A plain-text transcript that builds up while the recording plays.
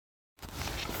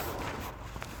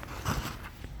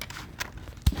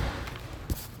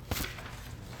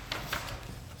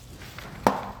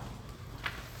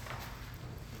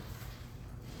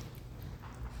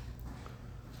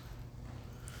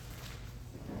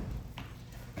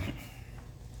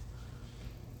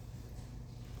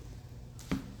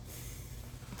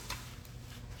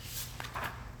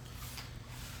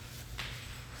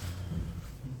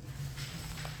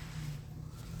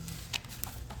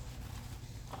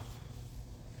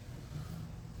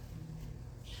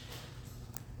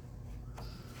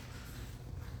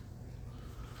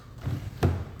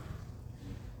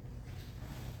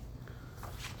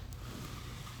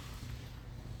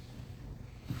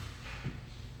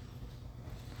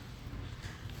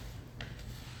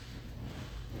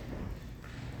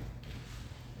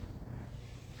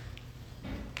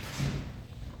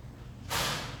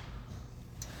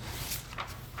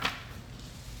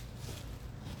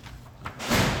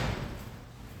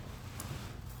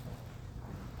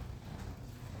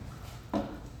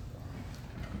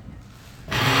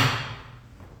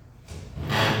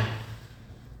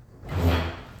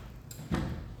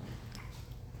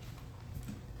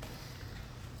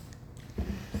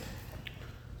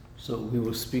So we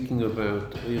were speaking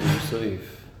about Eirim Seif.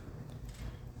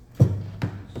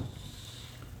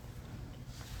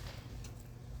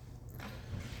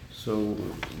 So,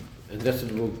 and that's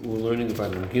what we're learning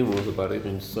about in Gimel, about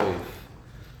Eirim Seif.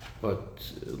 But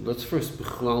let's first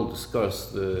discuss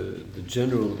the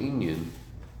general inyan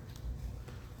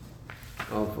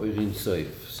of Eirim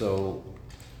Seif. So,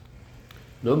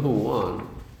 number one,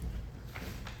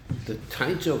 the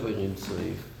taich of Eirim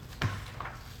Seif,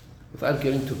 without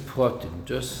getting to pratim,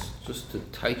 just to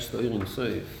taich the Eirim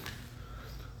Seif.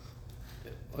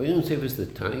 Eirim Seif is the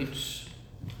taich,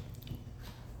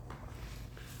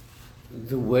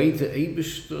 the way the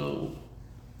Eibishter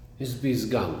is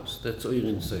bizgalus. That's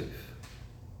Eirim Seif.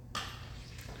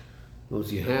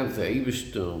 Because you have the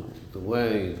Eibishter, the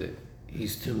way that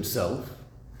he's to himself,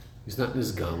 he's not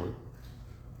nizgalus,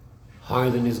 higher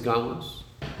than his galus.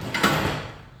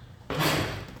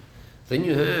 Then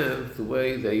you have the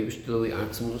way the Eibishter, the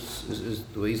Atzmus, is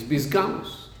the way he's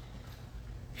bizgalus.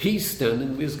 He's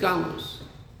standing bizgalus.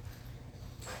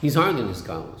 He's higher than his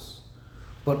galus.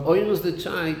 But Eirim is the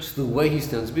taich, the way he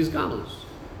stands bizgalus.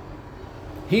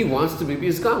 He wants to be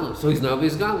bizgalus, so he's now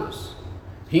bizgalus.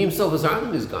 He himself is higher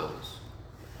than bizgalus.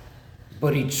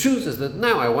 But he chooses that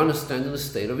now I want to stand in a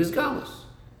state of bizgalus.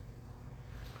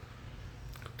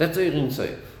 That's Eirim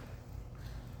Seif.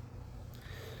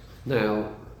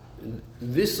 Now,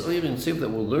 this Eirim Seif that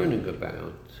we're learning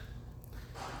about,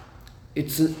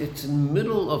 it's in the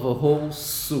middle of a whole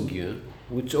sugya,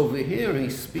 which over here he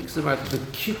speaks about the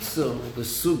kitzel, the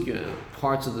sugya,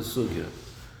 parts of the sugya.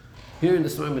 Here in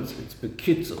this moment it's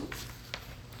bekitzel.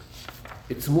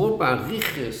 It's more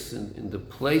bariches in the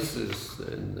places,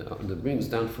 and it brings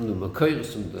down from the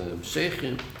makayros, from the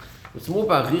sheikhim. It's more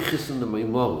bariches in the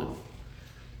maamorim.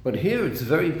 But here it's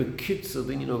very bekitzel,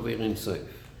 the inyan of Eirim Seif.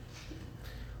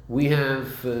 We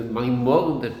have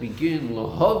maamorim that begin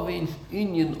lahavin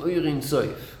inyan Eirim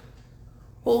Seif.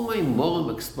 All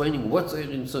maamorim explaining what's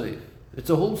Eirim Seif. It's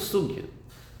a whole sugya.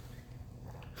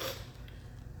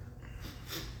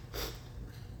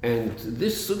 And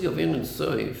this sugya of Eirim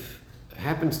Seif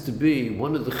happens to be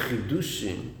one of the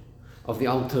chidushim of the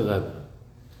Alter Rebbe.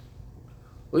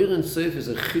 Eirim Seif is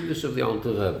a chidush of the Alter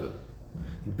Rebbe,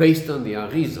 based on the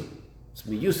Arizal. It's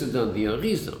miyusad on the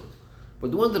Arizal. But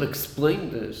the one that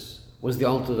explained this was the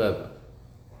Alter Rebbe.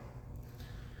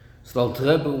 So the Alter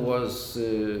Rebbe was,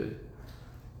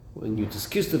 when Yutis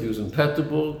Kislev, he was in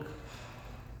Peterburg,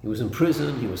 he was in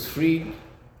prison, he was freed.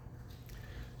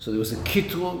 So there was a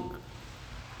kitrug.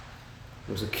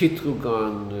 There was a kitrug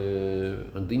on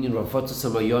Dinyan Ravatzas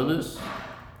Hamayonis.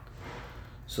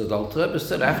 So the Alter Rebbe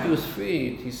said, after he was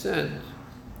freed, he said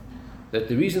that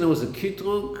the reason there was a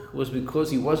kitrug was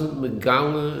because he wasn't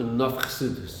megala enough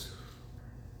chassidus.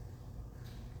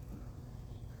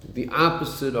 The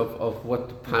opposite of what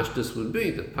the pashtus would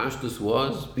be. The pashtus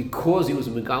was because he was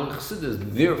a megala chassidus,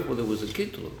 therefore there was a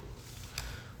kitrug.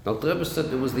 The Alter Rebbe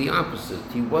said there was the opposite.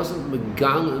 He wasn't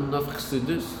megala enough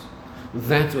chassidus.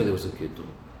 That's why there was a kitrug.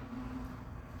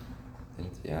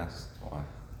 Didn't he ask why?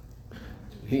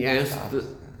 He asked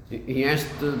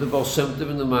the Baal Shem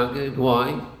Tov in the Maggid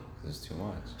why. It's too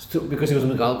much. Because he was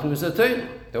megala primus atayim.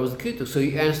 That was the kitrug. So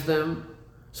he asked them,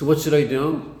 so what should I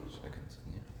do? Should I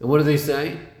continue? And what do they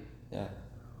say? Yeah.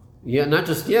 Yeah, not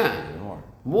just yeah. Even more.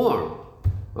 More.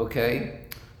 Okay?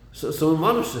 So in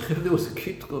Manushach, if there was a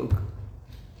kitrug,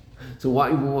 so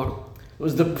why more? It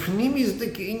was the pnimius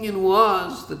inyan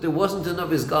was that there wasn't enough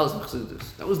isgalas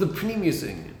chassidus. That was the pnimius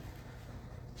inyan.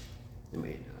 I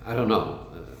mean, I don't know.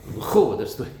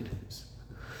 That's the way it is.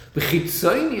 The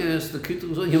chitzonius, the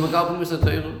kitrug was yemagal pnimius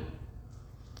atayim.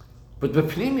 But the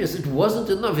pnimius, it wasn't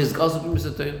enough isgalas pnimius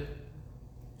atayim.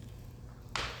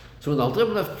 So when the Alter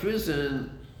Rebbe left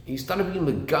prison, he started being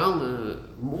megala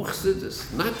more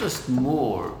chassidus, not just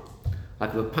more.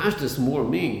 Like the pashtus more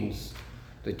means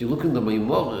that you look in the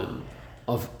maamorim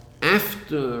of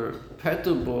after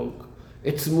Peterburg,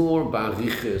 it's more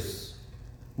bariches,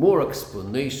 more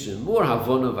explanation, more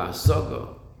havana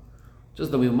v'asaga.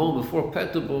 Just the maamorim before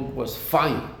Peterburg was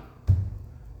fire. It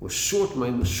was shorter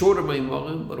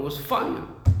maamorim, but it was fire.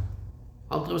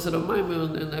 Alter Rebbe said a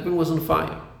maamorim and everything was on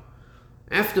fire.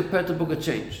 After Peterburg, it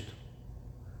changed.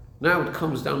 Now it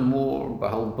comes down more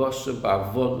b'halbasha,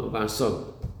 b'avona,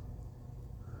 b'asaga.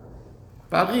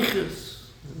 Bariches.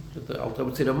 The Alter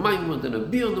would say the maimon, then a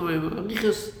beer on the maimon.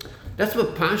 That's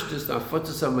what pashtus, the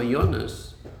Afatzas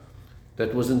Hamayonis,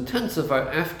 that was intensified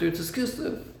after Yutis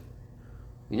Kislev.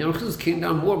 Inyan Chassidus came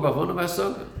down more b'avona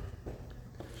v'asaga.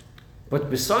 But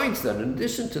besides that, in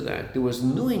addition to that, there was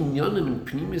new inyanim in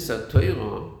pnimis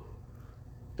HaTorah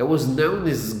that was now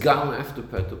nizgal after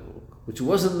Peterburg, which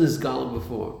wasn't nizgal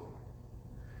before.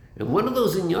 And one of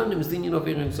those inyanim is the inyan of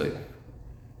Ein Sof.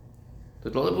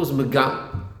 That Alter Rebbe was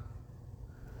Megal.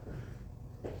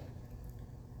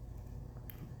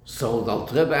 So the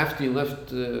Alter Rebbe, after he left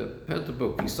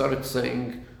Peterborough, he started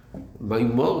saying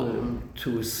Maimorim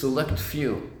to a select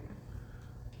few,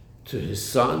 to his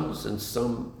sons and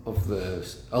some of the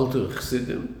elder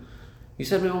Chassidim. He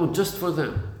said Maimorim just for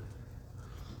them.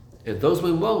 And those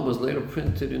Maimorim was later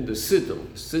printed in the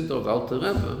Siddur of Alter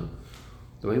Rebbe.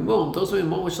 The Maimorim, those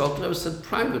Maimorim which Alter Rebbe said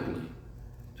privately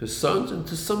to his sons and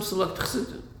to some select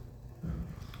Chassidim.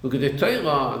 Look at the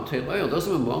Torah and Torah, those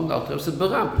Maimorim, the Alter Rebbe said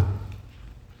Barabim.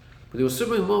 But there was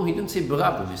certain Maimorim, he didn't say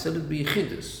Barabim, he said it'd be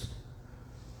Yechidus.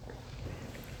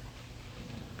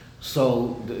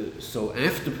 So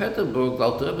after Peterborough, the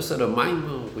Alter Rebbe said a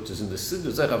Maimor, which is in the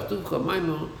Siddur, Zerav Tucha,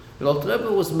 Maimor, the Alter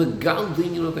Rebbe was Megal the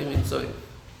inyan of Ein Sof.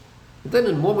 And then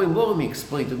in more Maimorim he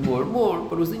explained it more and more,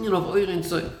 but it was the inyan of Ein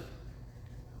Sof.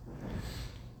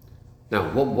 Now,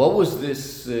 what was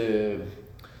this?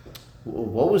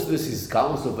 What was this? His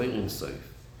galus of Ein Sof.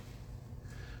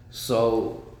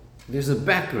 So there's a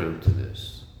background to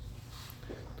this,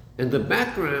 and the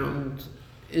background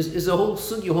is a whole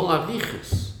sugi, a whole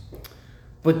arichas.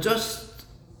 But just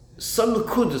some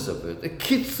nekudas of it, a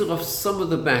kitzur of some of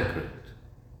the background.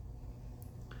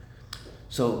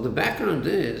 So the background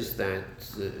is that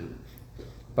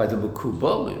by the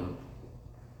Mekubalim,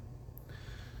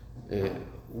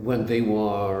 when they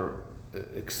were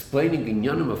explaining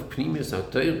inyanim of Pnimius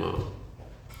HaTorah,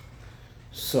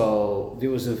 so there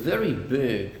was a very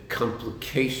big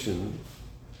complication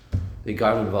they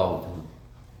got involved in.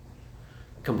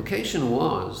 The complication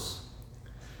was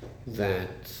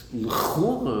that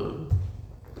l'chura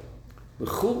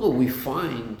we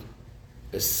find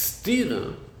a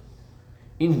stira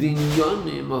in the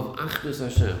inyanim of Achdus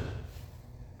Hashem,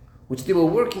 which they were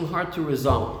working hard to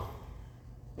resolve.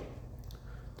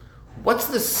 What's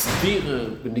the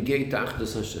stira b'negei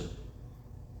Achdus Hashem?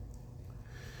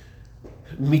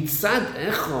 Mitzad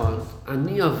echad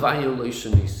ani avayu lo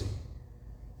shenisi.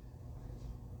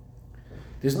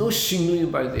 There's no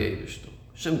shinuyim by the Eibishter.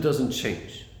 Hashem doesn't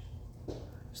change.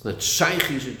 It's not shaykh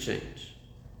he should change.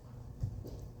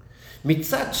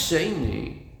 Mitzad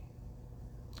sheni,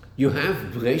 you have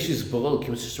Breishis Borol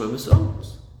Kim Sheshma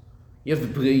Mesos. You have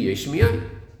Brei Yesh Miyayin.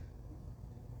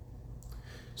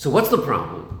 So what's the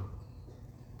problem?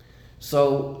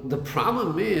 So the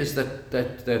problem is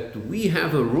that we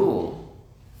have a rule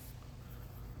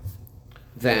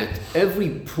that every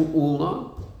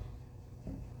pu'ula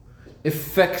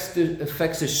affects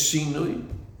a shinui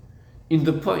in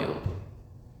the payal.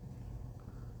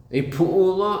 A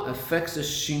pu'ula affects a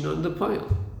shinui in the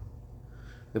payal.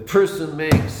 The person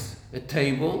makes a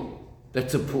table,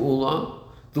 that's a pu'ula.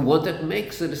 The one that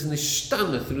makes it is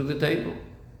nishtana through the table.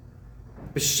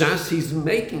 B'shas he's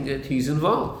making it, he's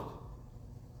involved.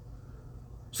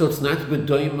 So it's not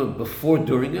b'doyma before,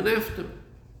 during, and after.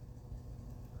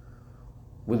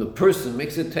 When the person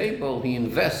makes a table, he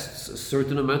invests a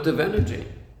certain amount of energy,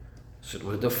 a certain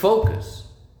amount of focus.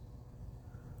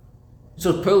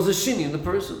 So it pearls a shini in the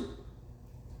person.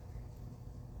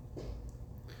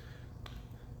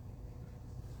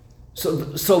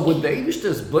 So when the Eibush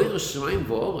does Boyer Shemayim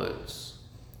V'Oretz,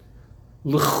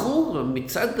 l'chura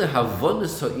mitzad the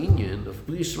havonas ha'inyan of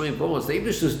Bri Shemayim V'Oretz, the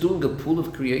Eibush is doing a pool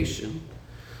of creation.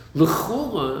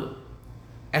 L'chura,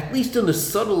 at least in a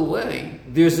subtle way,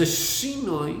 there's a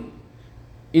shinoi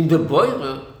in the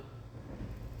Boyer,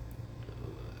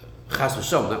 chas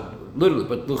v'sham, not literally,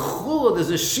 but l'chura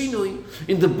there's a shinoi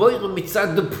in the Boyer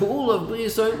mitzad the pool of Bri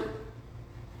Yisrael.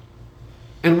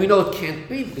 And we know it can't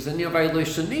be because then you have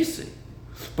Eilosh Nisi.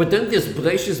 But then there's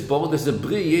Breishis Bo, there's a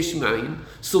Bri Yesh Mayin.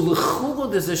 So l'chura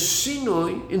there's a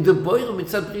shinoi in the Boyer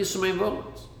mitzad Bri Yesh Mayin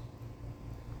Volos.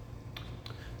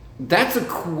 That's a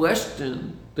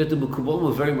question that the Mekubalim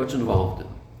were very much involved in.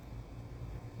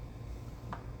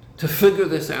 To figure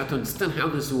this out, to understand how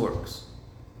this works.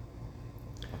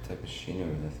 What type of shinui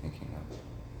are they thinking of?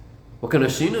 What kind of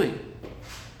shinoi?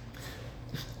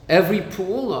 Every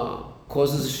pu'ula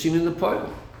causes a shinui in the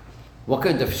poil. What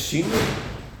kind of shinui?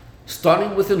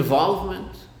 Starting with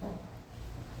involvement.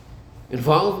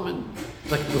 Involvement,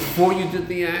 like before you did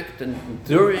the act and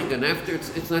during and after,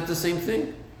 it's not the same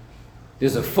thing.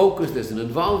 There's a focus, there's an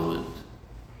involvement.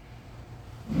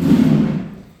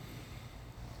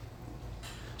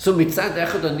 So mitzad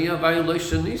echad ani avayu lo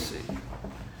shenisi.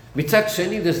 Mitzad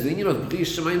sheni, there's the inyan of Bri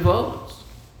Shemayim V'Oretz.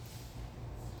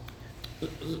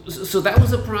 So that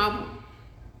was a problem.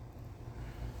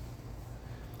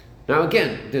 Now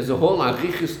again, there's a whole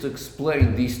arichis to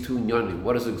explain these two inyanim.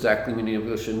 What is exactly meaning of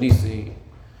Shenisi,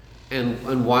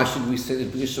 and why should we say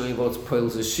that Bri Shemayim V'Oretz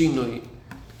poils a shinoi?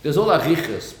 There's all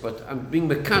arichas, but I'm being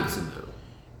mekatze now.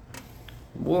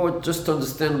 More just to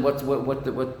understand what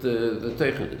the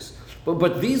teichen is.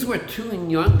 But these were two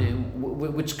inyanim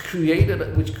which created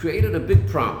a big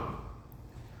problem,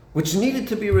 which needed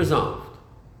to be resolved.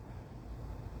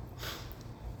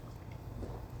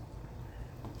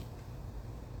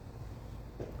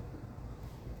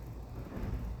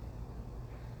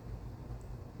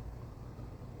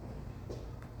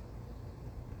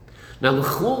 Now,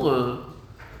 l'chura,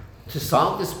 to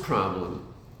solve this problem,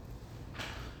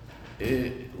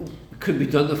 it could be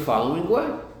done the following way.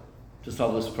 To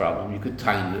solve this problem, you could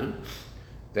time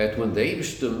that when the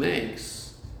Eibishter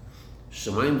makes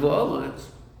Shemayim v'Oretz,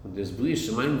 when there's Bria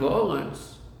Shemayim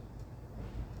v'Oretz,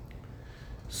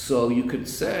 so you could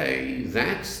say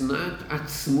that's not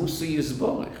Atzmusa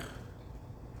Yisborich.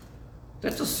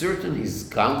 That's a certain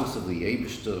Hizgalus of the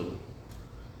Eibishter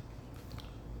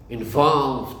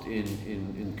involved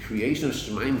in creation of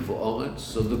Shemayim v'Oretz.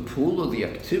 So the pool of the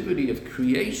activity of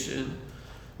creation,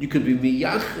 you could be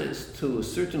miyaches to a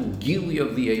certain gili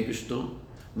of the Eibishter,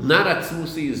 not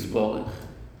Atzmusi Yisborich,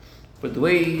 but the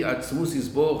way Atzmusi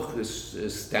Yisborich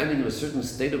is standing in a certain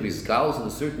state of Yisgalus in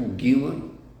a certain gili.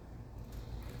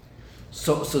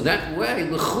 So that way,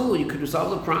 l'chul, you could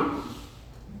resolve the problem.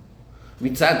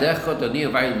 Mitzad echad ani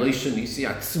avai lo shenisi,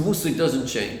 Atzmusi doesn't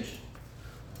change.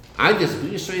 There's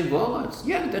Bria Shemayim v'Oretz.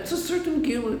 Yeah, that's a certain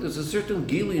gili. There's a certain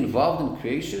gili involved in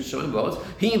creation, Shemayim v'Oretz.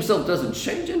 He himself doesn't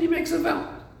change, and he makes a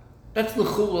vow. That's the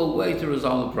chula way to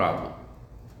resolve the problem.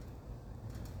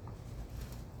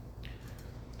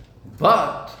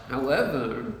 But,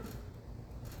 however,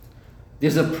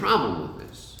 there's a problem with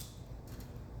this.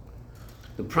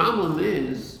 The problem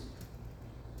is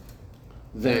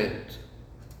that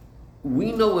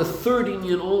we know a third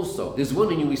inyan also. There's one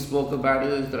inyan we spoke about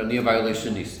is that a near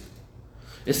violation is.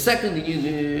 A second inyan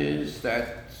is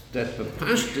that the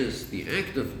pashtus, the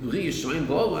act of Bria Shemayim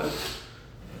v'Oretz,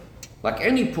 like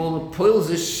any poem, poils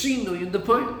is shinui in the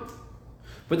poem.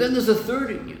 But then there's a third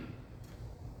inyan.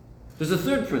 There's a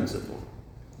third principle.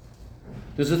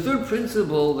 There's a third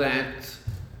principle that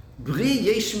Bri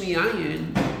Yesh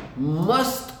Mi'ayin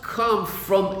must come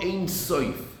from Ein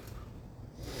Sof.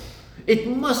 It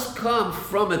must come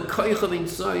from a koich of Ein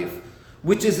Sof,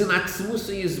 which is in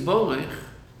Atzmusa Yisborich,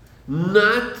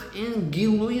 not in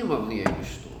Giluyim of the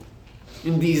Eibishter.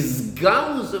 In these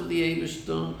galus of the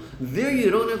Eibishter, there you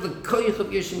don't have the koich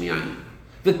of Yesh Mi'ayin.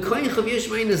 The koich of Yesh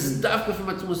Mi'ayin is dafka from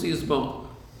Atzmusa Yisborich.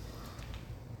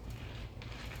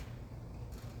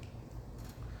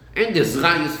 And there's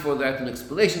rayas for that and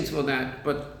explanations for that,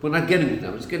 but we're not getting it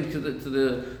now. We're just getting to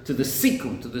the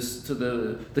sikum, to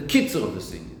the kitzur of the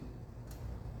singing.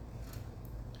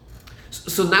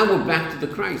 So now we're back to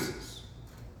the crisis.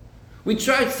 We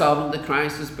tried solving the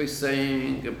crisis by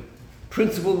saying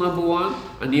principle number one,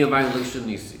 ani violation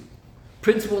nisi.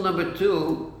 Principle number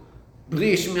two,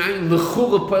 bri shmi'ayin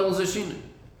l'chura poel zashina.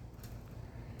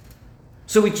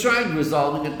 So we tried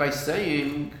resolving it by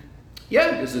saying,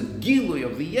 yeah, there's a gilui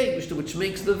of the Eibishter which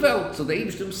makes the Welt, so the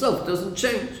Eibishter himself doesn't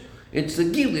change. It's a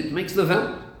gilui that makes the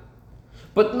Welt.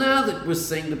 But now that we're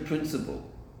saying the principle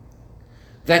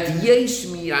that Yesh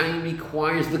Mi'ayin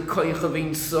requires the koich of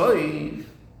Ein Sof,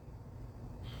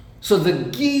 so the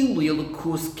gilui of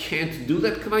course can't do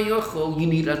that k'vayochol, you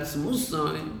need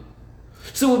Atzmusai.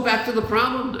 So we're back to the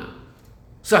problem now.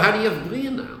 So how do you have Bria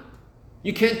now?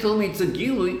 You can't tell me it's a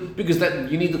gilui because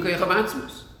that you need the koich of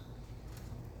Atzmus.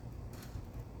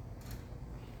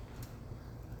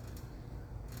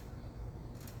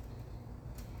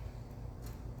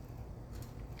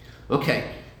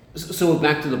 Okay, so we're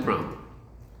back to the problem.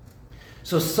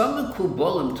 So some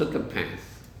Kubolim took a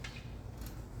path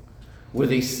where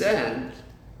they said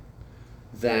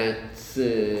that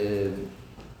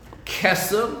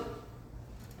Kesser,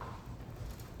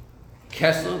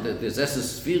 that there's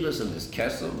Esesphiras and there's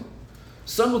Kesser.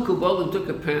 Some Kubolim took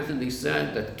a path and they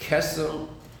said that Kesser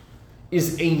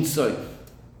is Ein Sof.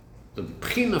 The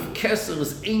prin of Kesser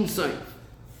is Ein Sof.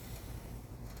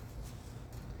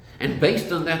 And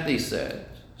based on that, they said,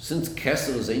 since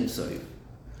Kesser is Ein Sof,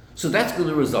 so that's going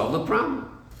to resolve the problem.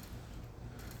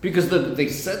 Because they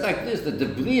said like this, that the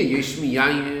Bria Yesh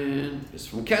Mi'ayin is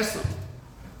from Kesser.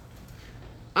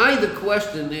 The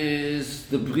question is,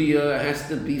 the Bria has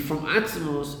to be from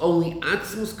Atzmus, only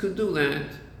Atzmus could do that.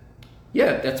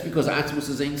 Yeah, that's because Atzmus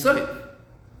is Ein Sof.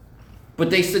 But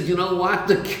they said, you know what,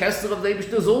 the Kesser of the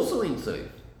Eibishter is also Ein Sof.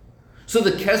 So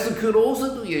the Kesser could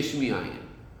also do Yesh Mi'ayin.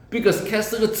 Because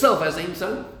Kesser itself has Ein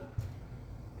Sof.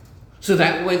 So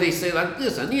that way they say like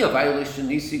this, Ani a violation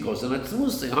nisi goes on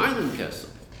Atzmus, higher than Kesser.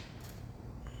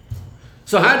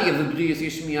 So how do you have the Bria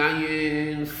Yesh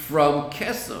Mi'ayin from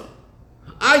Kesser?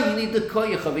 You need the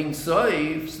koyach of Ein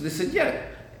Sof. So they said, yeah,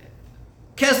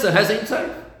 Keser has Ein Sof.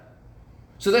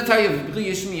 So that's how you have Bri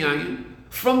Yesh Miyayin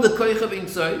from the koyach of Ein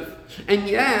Sof, and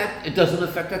yet it doesn't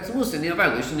affect Atzmus and the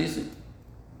violation is it.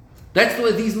 That's the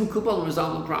way these Mukubal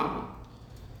resolve the problem.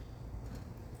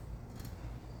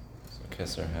 So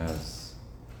Keser has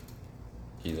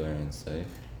Gilui and Seif,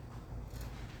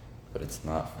 but it's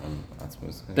not from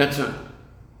Atzmus. That's right.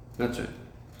 That's right.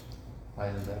 Why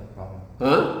isn't that a problem?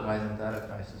 Huh? Why isn't that a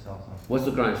crisis also? What's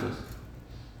the crisis?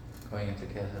 Going into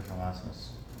Kesser from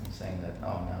Asmus and saying that,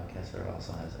 oh, now Kesser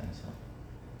also has Ein Sof.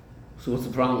 So what's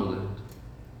the problem with it?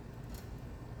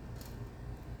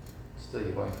 Still,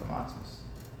 you're going from Asmus.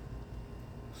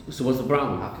 So what's the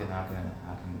problem? How can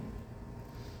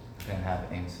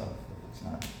have Ein Sof if it's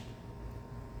not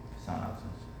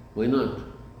Asmus? Why not?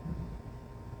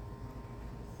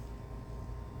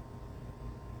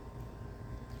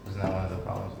 Isn't that one of the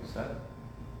problems we said?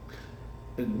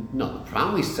 No, the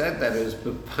problem we said that is,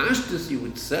 Bepashtus you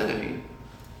would say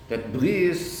that Bri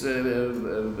is,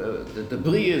 that the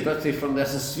Bri is, let's say, from the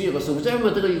Sphere, so whichever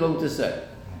material you're going to say.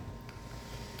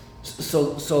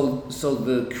 So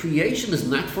the creation is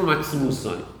not from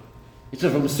Atzmusai. It's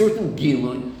from a certain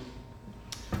Gilui.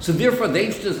 So therefore, the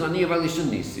Eish is Ani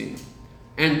Avalishanisi,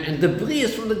 and the Bri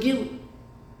is from the Gilui.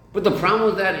 But the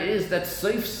problem with that is that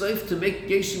Seif to make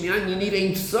Yeshim Yain, you need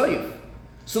Ein Sof.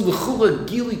 So the Chura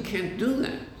Gili can't do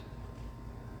that.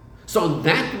 So on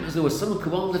that, there was some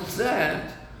Kabbalah that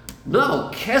said,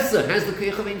 no, Keser has the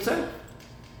Koyach of Ein Sof.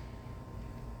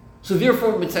 So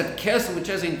therefore, it's that Keser which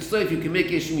has Ein Sof, you can make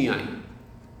Yeshim Yain.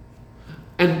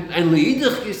 And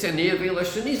Leidach you say, Ne'avel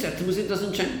Hashani, that Tumuzit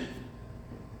doesn't change.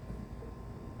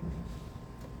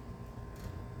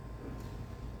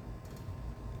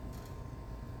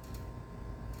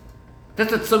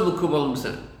 That's what some Mekubalim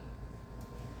said.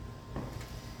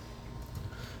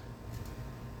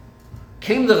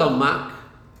 Came the Ramak,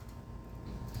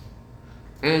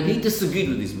 and he disagreed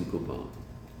with these Mekubalim.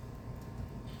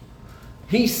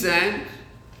 He said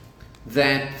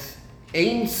that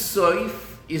Ein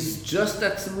Sof is just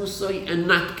Atzmusai and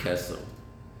not Keser.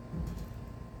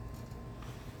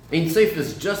 Ein Sof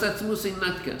is just Atzmusai,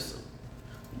 not Keser.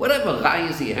 Whatever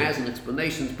rayas he has and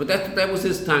explanations, but that was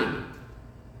his time.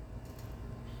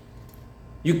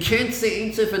 You can't say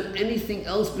Ein Sof and anything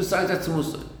else besides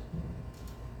Atzmusai.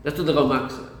 That's what the Ramak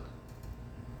said.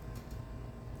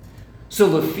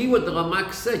 So if what the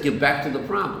Ramak said, you're back to the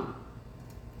problem.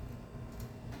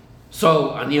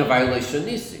 So Ani violation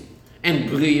Nisi. And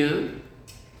Bria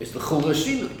is the Chura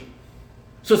Shinui.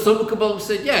 So some Kabbalah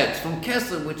said, yeah, it's from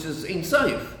Keser, which is Ein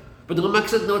Sof. But the Ramak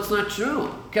said, no, it's not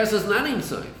true. Keser is not Ein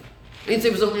Sof. Ein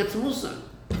Sof is only Atzmusai.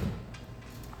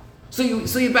 So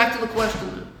you're back to the question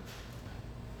now.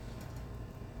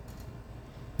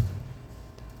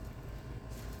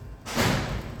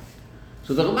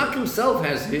 So the Ramak himself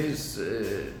has his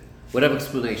whatever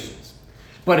explanations.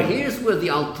 But here's where the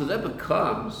Alter Rebbe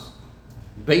comes,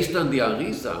 based on the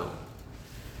Arizal,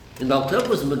 and the Alter Rebbe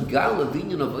was Megal of the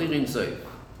union of Oir Ein Sof.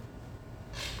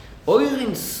 Oir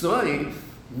Ein Sof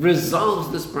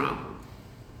resolves this problem.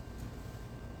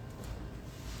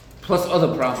 Plus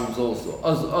other problems also,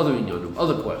 other inyanim,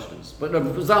 other questions, but it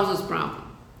resolves this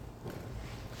problem.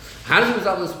 How does it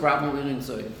resolve this problem with Oir Ein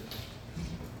Sof?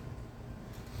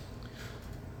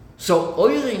 So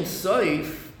Oir Ein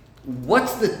Sof,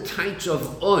 what's the taich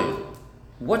of oil?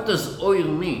 What does oil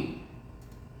mean?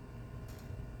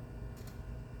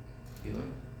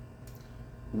 Gilui?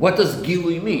 What does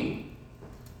Gilui mean?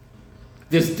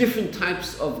 There's different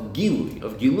types of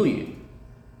Giluyim.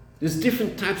 There's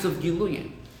different types of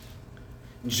Giluyim.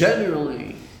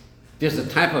 Generally, there's a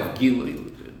type of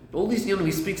Gilui. All these,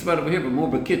 he speaks about over here, but more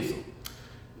Bekitzel.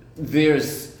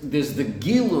 There's the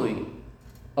Gilui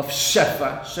of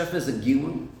Shefa. Shefa is a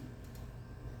Gilui.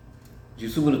 You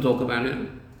soon going to talk about it.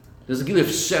 There's a Gilui of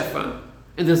Shefa,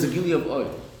 and there's a Gilui of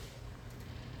oil.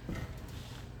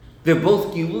 They're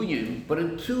both Giluyim, but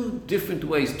in two different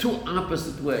ways, two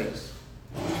opposite ways.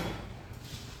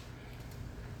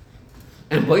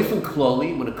 And Boifin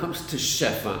Kloli, when it comes to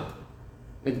Shefa,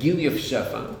 a Gilui of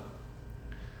Shefa,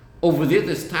 over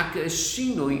there's Taka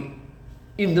Shinoi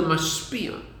in the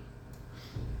Mashpia.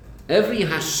 Every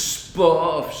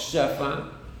hashpa of Shefa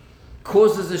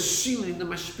causes a shinui in the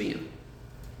Mashpia.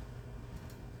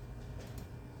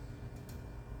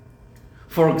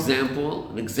 For example,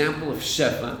 an example of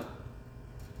Shefa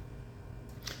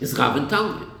is Rav and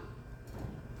Talmud.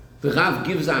 The Rav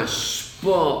gives a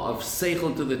hashpa of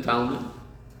Seichel to the Talmud,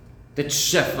 that's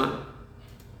Shefa.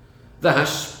 The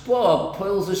hashpa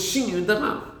pulls a shinui in the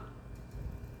Rav.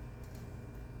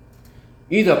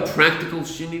 Either a practical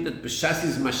shinui that b'shas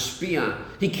is mashpia,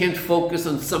 he can't focus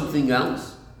on something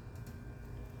else.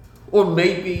 Or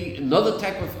maybe another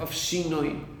type of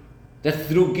shinui that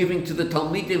through giving to the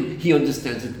Talmidim, he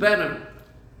understands it better.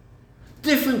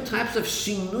 Different types of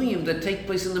shinuyim that take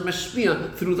place in the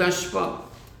mashpia through the hashpah.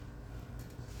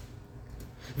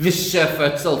 The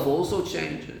shefa itself also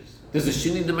changes. There's a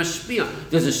shinui in the mashpia,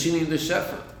 there's a shinui in the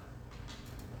shefa.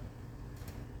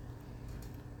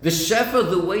 The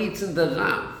shefa, the way it's in the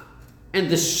Rav,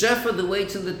 and the shefa, the way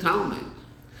it's in the Talmud,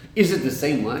 is it the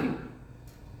same way?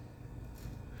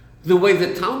 The way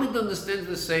the Talmud understands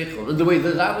the Seichel and the way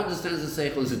the Rav understands the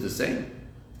Seichel, is it the same?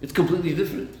 It's completely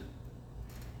different.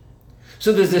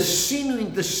 So there's a shinui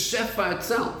in the shefa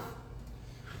itself.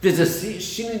 There's a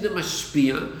shinui in the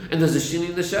mashpia, and there's a shinui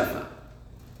in the shefa.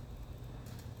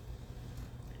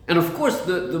 And of course,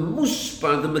 the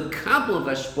mushpa, the mekabel of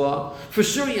hashpah, for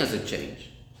sure he has a change.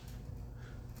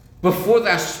 Before the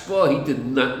hashpah, he did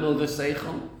not know the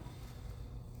Seichel.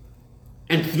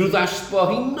 And through the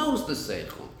hashpah, he knows the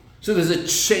Seichel. So there's a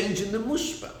change in the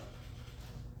mushpa.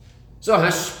 So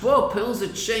hashpah pills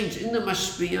a change in the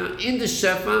mashpia, in the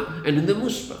shefa, and in the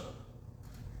mushpa.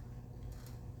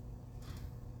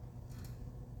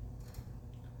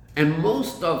 And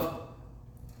most of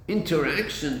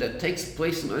interaction that takes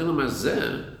place in Olam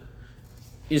Hazeh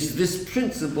is this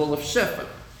principle of shefa.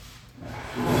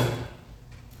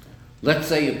 Let's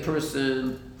say a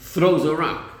person throws a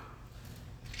rock,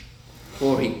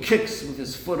 or he kicks with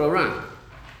his foot a rock.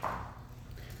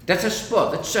 That's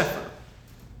hashpah, that's shefa.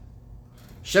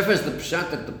 Shefa is the pshat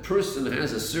that the person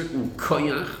has a certain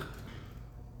koyach,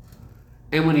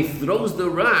 and when he throws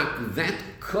the rock, that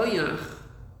koyach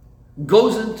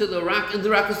goes into the rock, and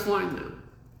the rock is flying now.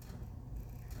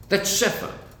 That's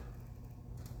shefa.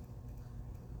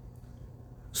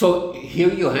 So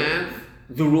here you have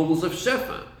the rules of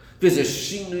shefa. There's a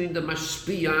shinui in the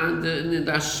mashpia, and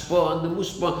the hashpah, and the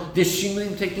mushpah. There's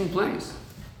shinui taking place.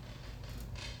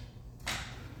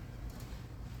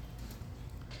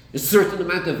 A certain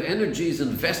amount of energy is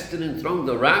invested in throwing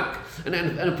the rock, and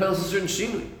it pales a certain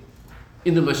shinui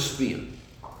in the mashpia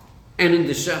and in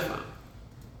the shefa.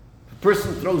 If a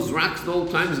person throws rocks the whole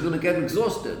time, he's going to get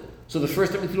exhausted. So the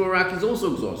first time he threw a rock, he's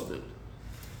also exhausted.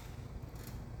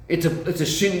 It's a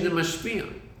shinui in the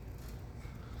mashpia.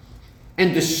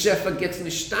 And the shefa gets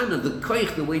nishtana. The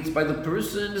koich, the way it's by the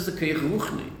person, is the koich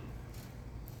ruchni.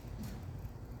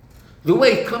 The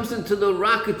way it comes into the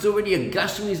rock, it's already a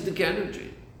gashmistic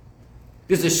energy.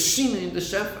 There's a shinui in the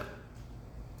shefa.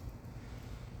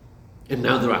 And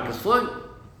now the rock is flying.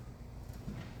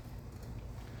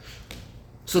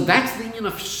 So that's the union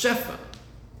of shefa.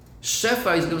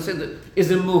 Shefa is going to say that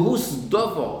is a muhus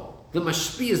dovo. The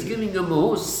mashpi is giving a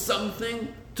muhus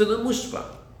something to the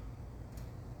mushpa.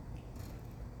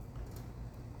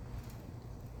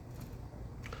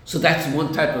 So that's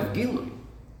one type of gilui.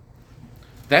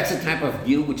 That's a type of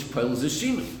gil which piles a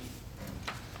shinui.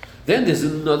 Then there's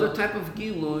another type of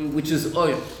gilui which is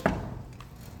oil.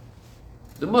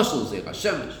 The muscles there,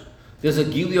 Hashemesh. There's a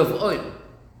gilui of oil.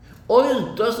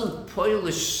 Oil doesn't pile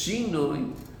a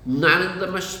shinui, not in the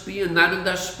mashpia, not in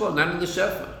the hashpah, not in the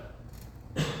shefa.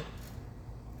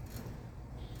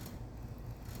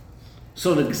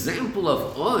 So an example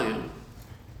of oil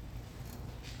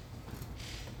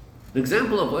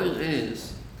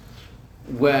is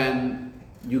when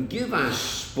you give a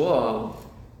shpah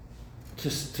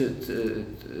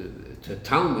to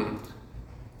Talmud,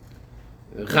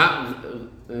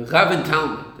 Rav and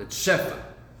Talmud, it's shefa.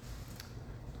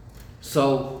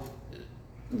 So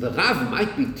the Rav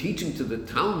might be teaching to the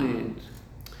Talmud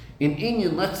in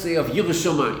inyan, let's say, of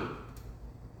Yerushalayim.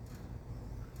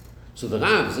 So the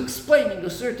Rav is explaining a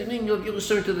certain inyan of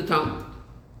Yerushalayim to the Talmud.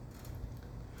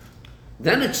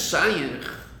 Then it's shayach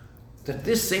that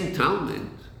this same Talmud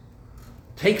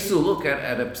takes a look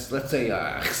at a, let's say,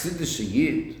 a Chassidish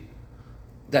Yid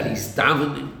that he's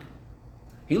davening.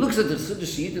 He looks at the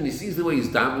Chassidish Yid and he sees the way he's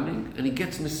davening, and he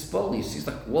gets mispol. He sees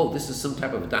like, whoa, this is some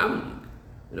type of davening.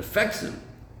 It affects him.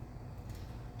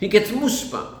 He gets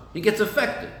mushpa. He gets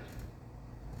affected.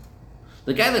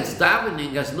 The guy that's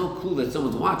davening has no clue that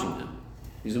someone's watching him.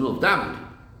 He's in the middle of davening.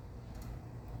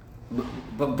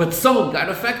 But someone got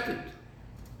affected.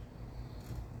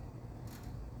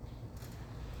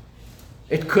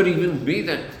 It could even be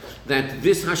that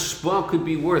this hashpah could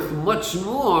be worth much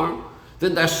more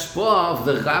than the hashpah of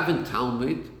the Rav and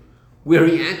Talmud, where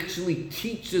he actually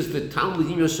teaches the Talmud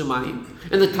in Yerushalayim,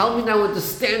 and the Talmud now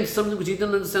understands something which he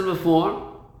didn't understand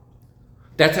before.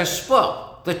 That's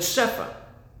hashpah, that's shefa.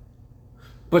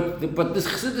 But this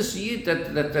Chassidus Yid,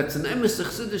 that's an emes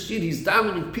Chassidus Yid, he's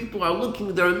davening, people are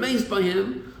looking, they're amazed by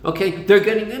him, okay, they're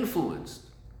getting influenced.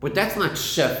 But that's not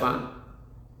Shefa,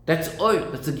 that's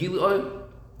oil, that's a Gili oil.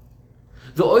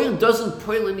 The oil doesn't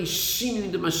poil any shin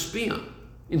in the mashpia,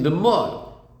 in the mud.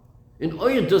 And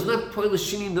oil does not poil a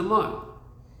shin in the mud.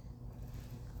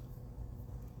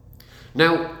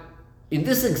 Now, in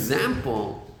this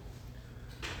example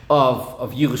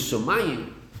of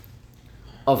Yerushalayim,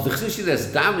 of the Chassidus that's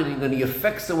davening and he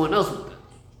affects someone else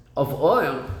of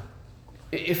oil,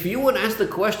 if you would ask the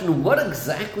question, what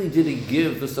exactly did he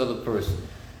give this other person?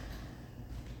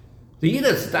 The Yid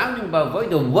that's davening about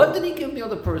Avodah, what did he give the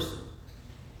other person?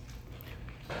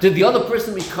 Did the other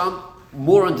person become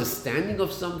more understanding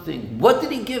of something? What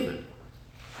did he give him?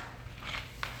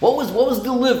 What was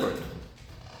delivered?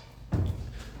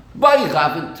 By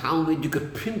Rav and Talmud, you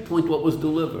could pinpoint what was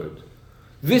delivered.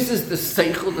 This is the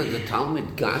seichel that the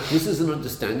Talmud got. This is an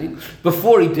understanding.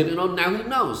 Before he didn't know, now he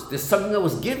knows. There's something that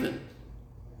was given.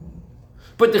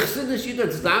 But the Chassidus Yid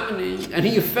that's davening, and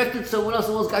he affected someone else,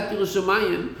 someone else got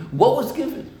Yerushalayim, what was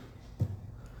given?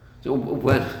 So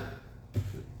when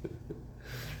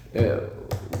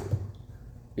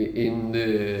in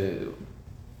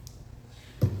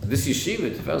this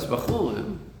yeshiva, Tefels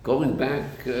Bachurim, going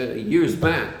back years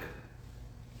back,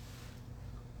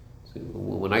 so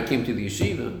when I came to the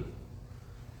yeshiva,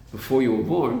 before you were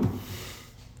born,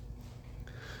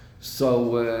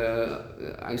 so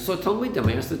I saw Talmidim.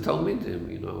 I asked the Talmidim,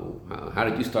 you know, how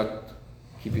did you start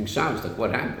keeping Shabbos? Like,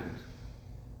 what happened?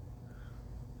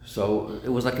 So it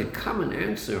was like a common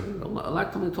answer. A lot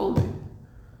of Talmidim told me.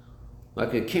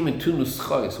 Like it came in two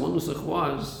nuschos. One nuschach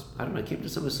was, I don't know, I came to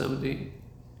summer 70,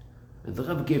 and the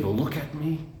Rebbe gave a look at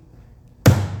me.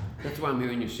 That's why I'm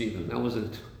here in yeshiva. That was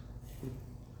it.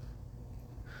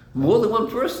 More than one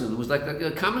person. It was like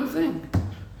a common thing.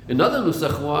 Another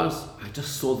nusach was, I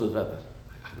just saw the Rebbe.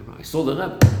 I don't know, I saw the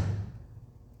Rebbe.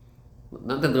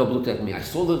 Not that the Rebbe looked at me, I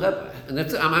saw the Rebbe. And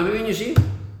that's it, I'm here in yeshiva.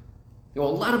 There were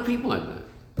a lot of people like that.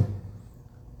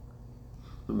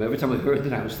 Every time I heard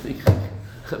it, I was thinking,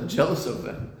 I'm jealous of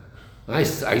them. I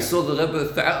saw the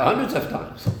Rebbe hundreds of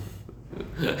times.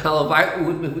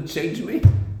 Halavai would change me.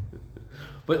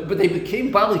 But they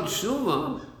became Bali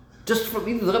Tshuva just from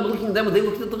either the Rebbe looking at them or they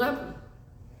looked at the Rebbe.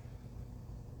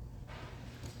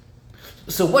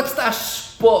 So what's the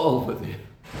ashpa over there?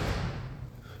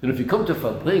 And if you come to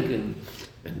Fabrik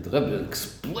and the Rebbe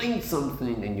explains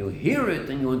something and you hear it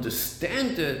and you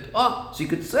understand it, so you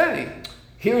could say,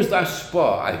 here's the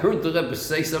ashpa. I heard the Rebbe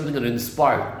say something that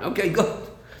inspired me. Okay, good.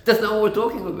 That's not what we're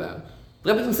talking about.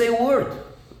 The Rebbe didn't say a word.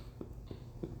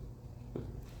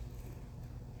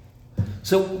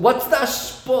 So what's the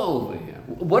ashpa over here?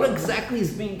 What exactly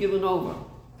is being given over?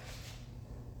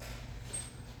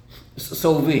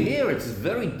 So over here, it's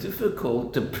very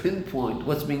difficult to pinpoint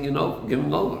what's being given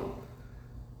over.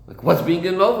 Like what's being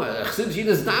given over? Chassidus Yid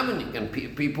is davening, and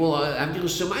people have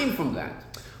Yerushalayim from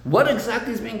that. What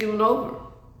exactly is being given over?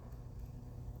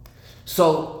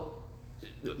 So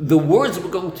the words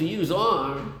we're going to use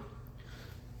are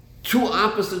two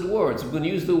opposite words. We're going to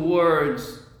use the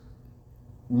words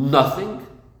nothing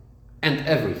and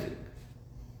everything.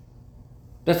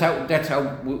 That's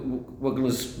how we're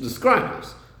going to describe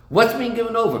this. What's being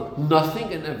given over?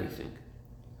 Nothing and everything.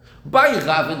 By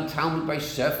Rav and Talmud, by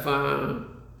Shefa,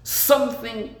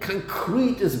 something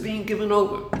concrete is being given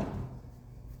over.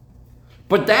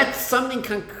 But that something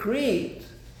concrete,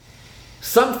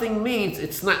 something means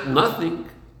it's not nothing,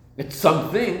 it's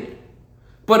something,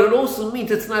 but it also means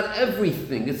it's not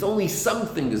everything, it's only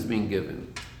something is being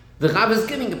given. The Rav is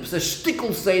giving a shtickle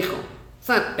seichel. It's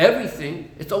not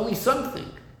everything, it's only something.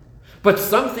 But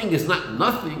something is not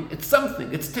nothing, it's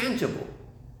something, it's tangible.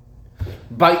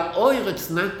 By oil, it's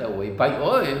not that way. By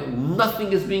oil,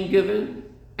 nothing is being given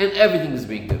and everything is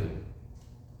being given.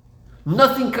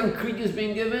 Nothing concrete is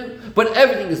being given, but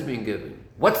everything is being given.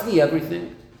 What's the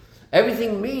everything?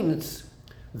 Everything means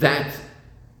that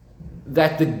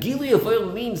the gili of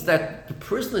oil means that the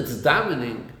person that's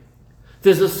davening,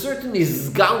 there's a certain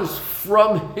isgalus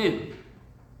from him.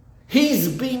 He's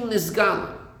being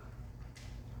nisgal.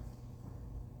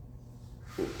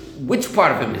 Which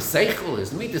part of him is seichel,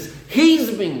 is midas? He's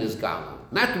being nisgal,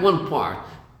 not one part.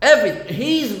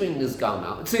 He's being nisgal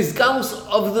now. It's isgalus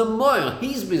of the moil.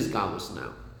 He's isgalus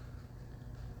now.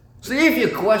 So if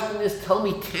your question is, tell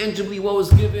me tangibly what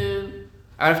was given,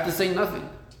 I have to say nothing.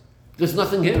 There's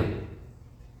nothing here.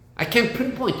 I can't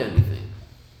pinpoint anything.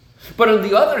 But on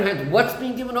the other hand, what's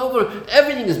being given over?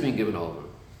 Everything is being given over.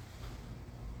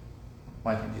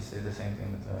 Why can't you say the same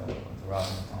thing with the Rav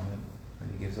and the Talmud, when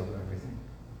he gives over everything?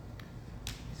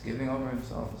 He He's giving over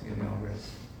himself. He's giving over his...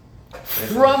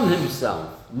 From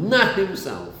himself, not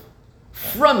himself.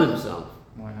 From himself.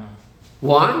 Why not?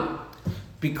 Why?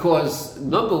 Because,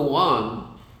 number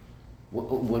one,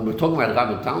 when we're talking about Rav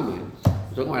and Talmud,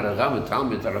 we're talking about a Rav and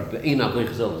Talmud that are Be'in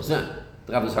Avrich Zel Zeh.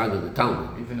 The Rav is higher than the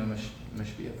Talmud. Even a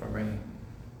Mashpia for bringing.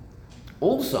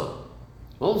 Also,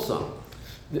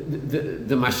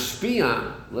 the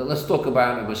Mashpia, let's talk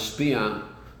about a Mashpia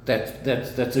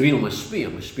that's a real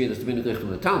Mashpia that's the Be'in Avrich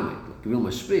from the Talmud, a real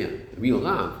Mashpia, a real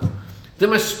Rav. The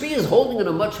Mashpia is holding in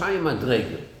a much higher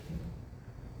Madrega.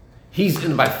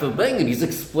 And by Farbrengen, he's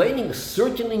explaining a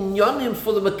certain inyanim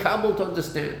for the Makabel to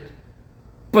understand.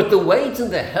 But the way it's in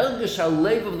the Helgesh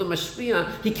HaLev of the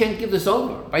Mashpia, he can't give this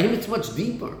over. By him, it's much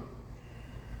deeper.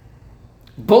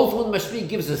 Both when the Mashpia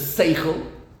gives a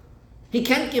Seichel, he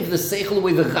can't give the Seichel the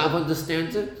way the Rav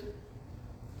understands it.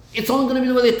 It's only going to be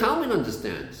the way the Talmud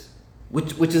understands,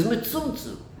 which is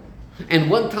Mitzumtzum. And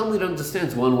one Talmud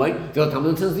understands one way, the other Talmud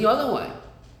understands the other way.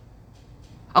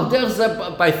 Al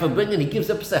derech by Farbrengen, he gives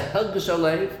up a Helgesh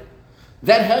HaLev.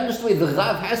 That Helgesh, the way the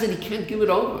Rav has it, he can't give it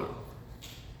over.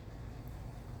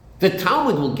 The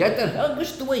Talmud will get that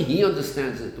Helgesh the way he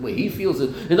understands it, the way he feels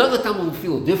it. Another Talmud will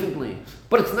feel it differently.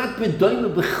 But it's not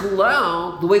B'doime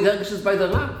B'chlal the way the Helgesh is by the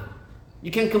Rav.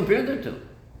 You can't compare the two.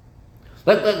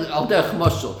 Like Al derech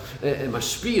Mashal,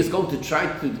 Mashpi is going to try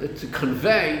to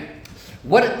convey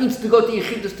what it means to go to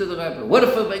Yechidus to the Rebbe, what a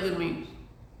Farbrengen means.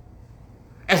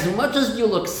 As much as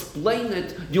you'll explain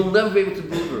it, you'll never be able to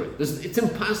deliver it. It's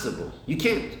impossible. You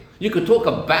can't. You could talk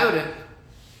about it,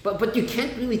 but you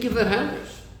can't really give that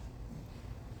Helgesh.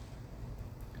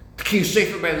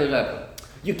 By the Rebbe.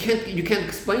 You can't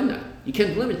explain that. You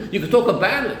can't limit it. You could talk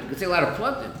about it. You could say a lot of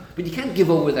plotting, but you can't give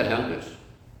over that Helgesh.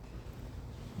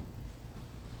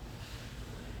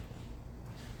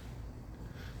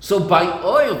 So by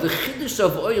oil, the chiddush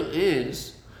of oil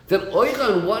is that oil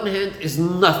on one hand is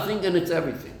nothing and it's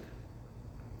everything.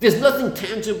 There's nothing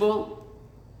tangible.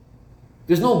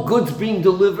 There's no goods being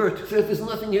delivered. There's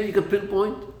nothing here you can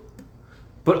pinpoint.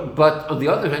 But on the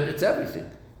other hand, it's everything.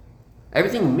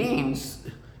 Everything means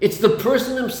it's the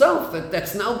person himself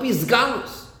that's now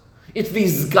bizgalus. It's the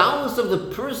izgalus of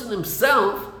the person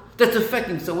himself that's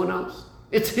affecting someone else.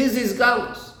 It's his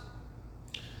izgalus.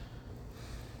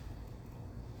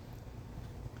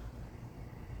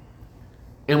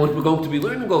 And what we're going to be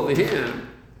learning over here,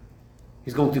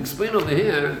 he's going to explain over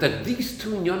here that these two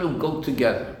inyanim go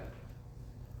together.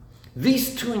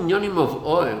 These two inyanim of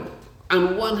oil,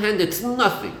 on one hand, it's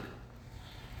nothing.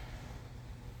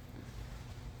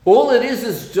 All it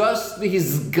is just the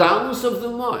hizgalus of the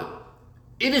moil.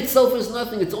 It itself is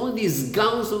nothing. It's only the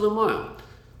hizgalus of the moil.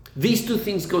 These two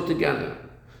things go together.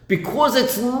 Because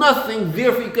it's nothing,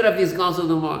 therefore you could have the hizgalus of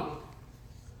the moil.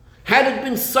 Had it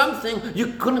been something,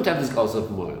 you couldn't have this galus of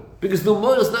moil. Because the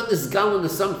moil is not this gal into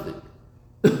something.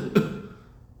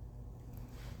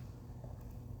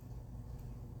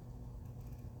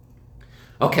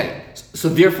 Okay, so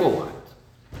therefore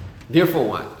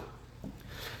what?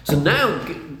 So now,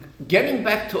 getting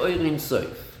back to Oirin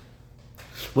Soif.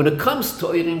 When it comes to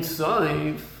Oirin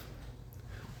Soif,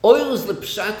 oil is the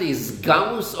pshat, is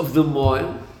galus of the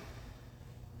moil.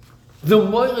 The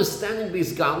moil is standing by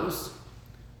his galus.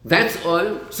 That's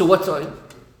oil. So what's oil?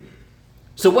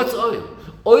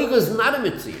 Oil is not a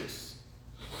mitzias.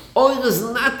 Oil is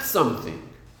not something.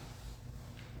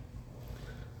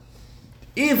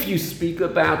 If you speak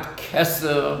about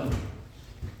keser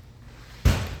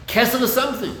is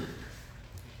something.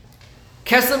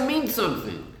 Keser means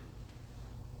something.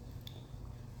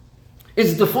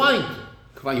 It's defined.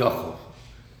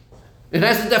 It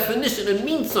has a definition. It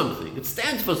means something. It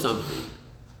stands for something.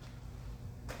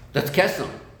 That's keser.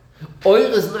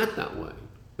 Oil is not that way.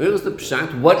 Oil is the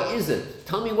pshat. What is it?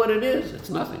 Tell me what it is. It's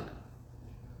nothing.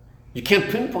 You can't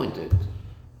pinpoint it.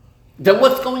 Then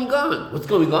what's going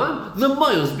on? The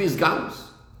moil is bis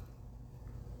galus.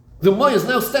 The moil is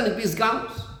now standing bis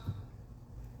galus.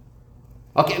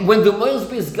 Okay, when the moil is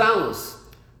bis galus,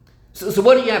 so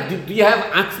what do you have? Do you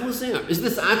have atzmus here? Is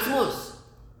this atzmus?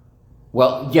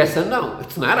 Well, yes and no.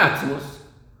 It's not atzmus.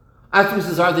 Atzmus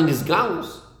is higher than his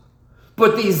galus.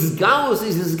 But the izgalus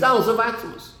is izgalus of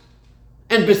atzmus.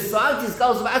 And besides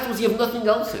izgalus of atzmus, you have nothing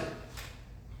else here.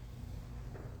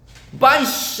 By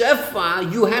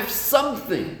Shefa, you have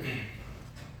something.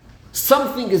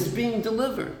 Something is being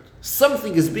delivered.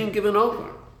 Something is being given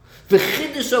over. The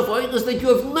chiddush of oil is that you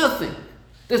have nothing.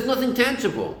 There's nothing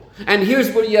tangible. And here's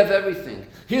where you have everything.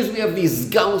 Here's where you have the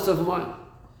izgalus of moil.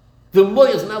 The moil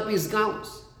is now the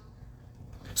izgalus.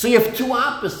 So you have two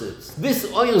opposites.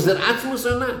 This oil is an atzmus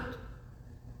or not?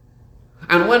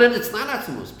 And when it's not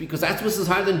Atzmus, because Atzmus is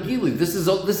higher than Gilui. This is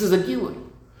a Gilui.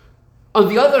 On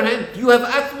the other hand, you have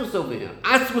Atzmus over here.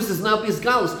 Atzmus is now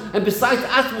Bisgalus, and besides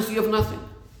Atzmus, you have nothing.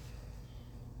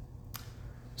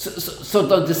 So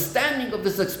the understanding of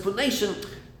this explanation,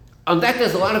 on that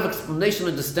there's a lot of explanation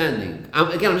and understanding.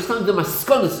 Again, I'm just telling the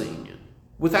Maskonas Inyan,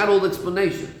 without all the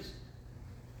explanations.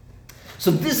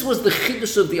 So this was the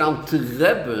Chiddush of the Alter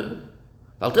Rebbe.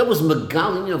 The Alter Rebbe was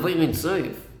Megal in Avayim and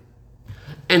Seif.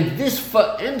 And this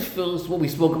influenced what we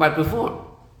spoke about before.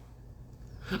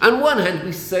 On one hand,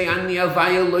 we say, Ani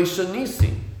Avaya Lo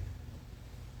Shanisi.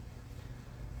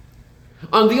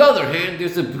 On the other hand,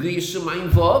 there's a Bri Shemayim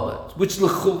V'Oret, which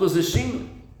L'chur is a Shina.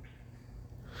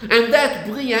 And that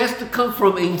Bri has to come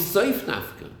from Ein Sof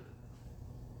Nafka.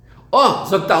 Oh,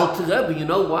 sagt the Alter Rebbe, you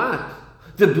know what?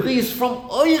 The Bri is from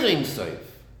Oyer Ein Sof.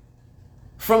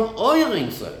 From Oyer Ein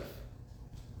Sof.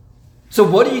 So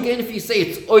what do you gain if you say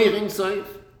it's Oyer Ein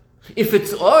Sof? If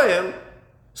it's Oyer,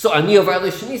 so Ani Avaya Lo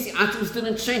Shanisi, Atzmus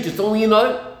didn't change, it's only an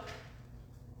Oyer.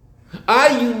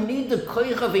 You need the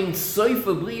koich of Ein Sof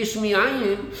of Bri Yesh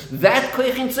Mi'ayin. That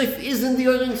koich Ein Sof is in the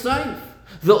Oyer Ein Sof.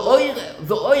 The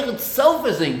oil itself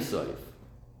is Ein Sof.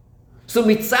 So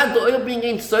mitzad the oil being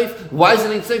Ein Sof, why is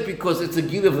it Ein Sof? Because it's a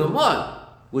gil of the moil,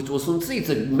 which we'll soon see. It's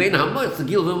a main hamoil, it's a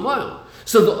gil of the moil.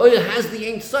 So the oil has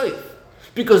the Ein Sof.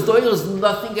 Because the oil is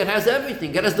nothing, it has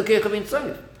everything. It has the koich of Ein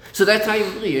Sof. So that's how you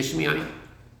Bri Yesh Mi'ayin.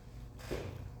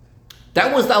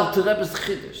 That was the Alter Rebbe's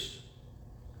Chiddush.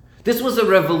 This was a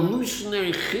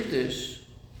revolutionary Chiddush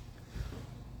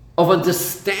of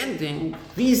understanding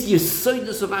these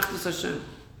Yesodos of Achdus Hashem,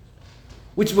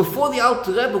 which before the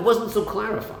Alter Rebbe wasn't so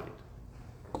clarified.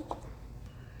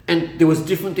 And there was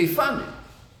different Eifanim.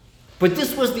 But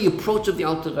this was the approach of the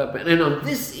Alter Rebbe. And on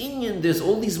this Inyan, there's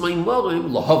all these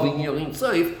Maimarim, Lahavin Yorin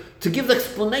Tzayif, to give the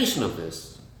explanation of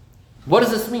this. What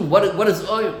does this mean? What is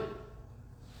oil?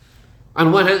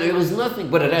 On one hand, it was nothing,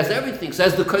 but it has everything. So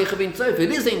as the Koich of Ein Sof,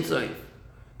 it is Ein Sof.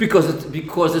 Because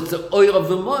it's the oil of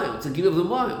the moil, it's a gil of the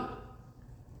moil.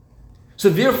 So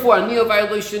therefore, Ani Avaya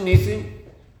Lo Shanisi,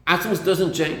 Atzmus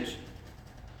doesn't change.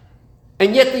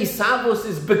 And yet the Isavos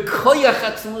is Bekoyach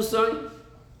Atzmusai,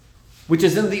 which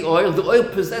is in the oil. The oil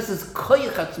possesses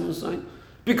Koyach Atzmusai,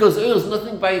 because oil is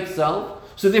nothing by itself,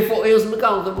 so therefore oil is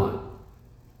Megal the moil.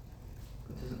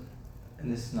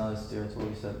 And this is not a stereotype, what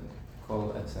you said,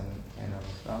 Kol Etzem and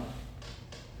Avostam.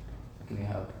 Can you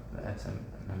have the Etzem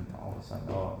and then all of a sudden,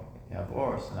 you have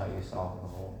Or, so now you solve the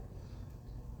whole.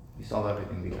 You solve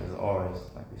everything because the Or is,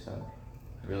 like we said,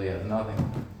 really has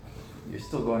nothing. You're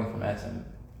still going from Etzem.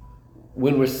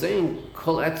 When we're saying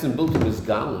Kol Etzem built in this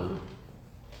Gala,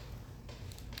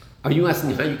 are you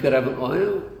asking how you could have an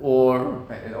oil, or?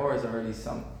 Right, an Or is already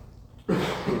some.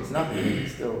 It's nothing.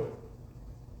 It's still.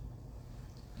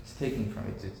 It's taking from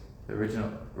it. It's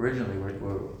originally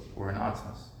we're in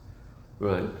Atzmus.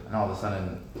 Right. And all of a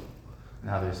sudden,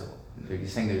 now you're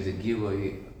saying there's a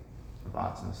Gilui of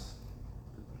Atzmus.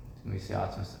 When we say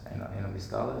Atzmus and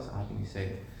Miskalas, how can you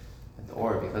say that the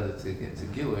Or, because it's a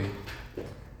Gilui,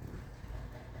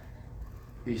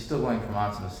 you're still going from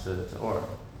Atzmus to Or?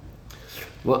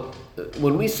 Well,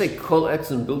 when we say Kol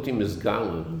Etzem Bilti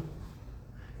Mizgala,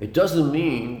 it doesn't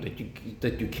mean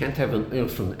that you can't have an oil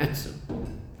from Etzem.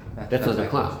 That's not the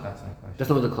klal. That's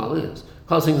not what the klal is.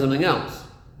 Klal is saying something else.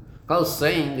 Klal is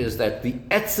saying is that the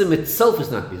Etzem itself is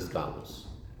not Bizgalus.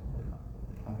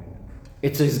 Okay.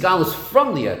 It's a Bizgalus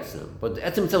from the Etzem, but the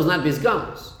Etzem itself is not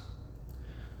Bizgalus.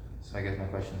 So I guess my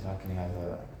question is, how can you have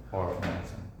a Or from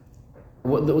Etzem?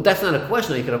 Well, that's not a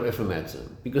question. You can have from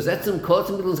Etzem, because Etzem Kol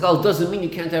Etzem Bilti Mizgala doesn't mean you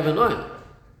can't have an oil.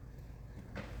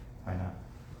 Why not?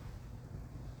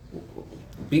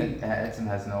 Etzem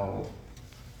has no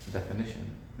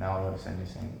definition. Now all of a sudden you're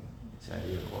saying it's an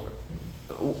idea of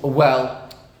Or. Well,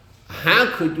 how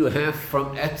could you have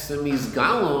from Etzem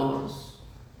Mizgalos?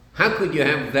 How could you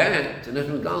have that and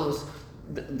Etzem Mizgalos?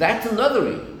 That's another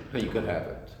reason how you could have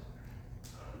it.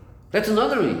 That's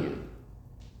another reason.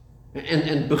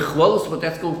 And Bechlos, what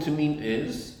that's going to mean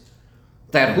is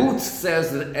that Hutz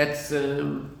says that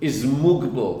Etzem is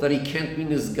Mugbal, that he can't be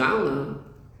Nizgala.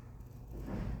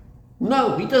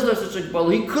 No, he doesn't have such a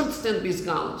Gbal. He could stand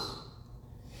Bizgalos.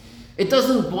 It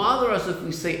doesn't bother us if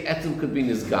we say Etzem could be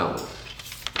Nizgala.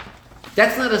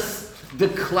 That's not the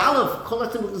klal of Kol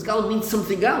Etzem Nizgala means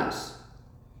something else.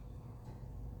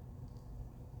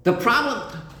 The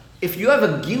problem, if you have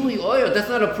a Gili oil, that's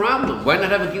not a problem. Why not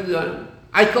have a Gili oil?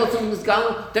 I call something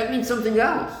Nizgala, that means something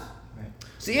else. Right.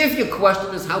 See, if your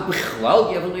question is how Bichlal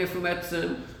you have an oil from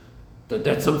Etzem,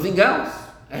 that's something else.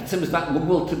 Etzem is not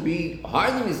able to be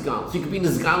higher than Nizgala, so you could be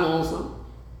Nizgala also.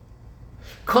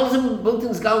 Kol Etzem built in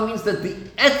Nizgal means that the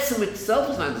etzem itself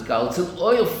is not Nizgal, it's an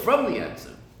oil from the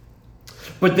etzem.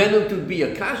 But then it would be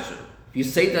a kasha. If you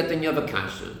say that, then you have a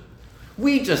kasha.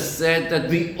 We just said that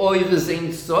the oil is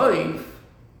Ein Soif.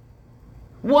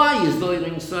 Why is the oil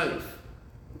Ein Soif?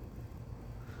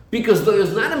 Because the oil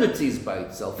is not a metziz by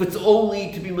itself. It's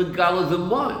only to be megala the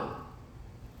moil.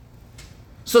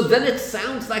 So then it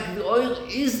sounds like the oil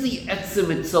is the etzem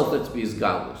itself that's being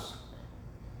galus.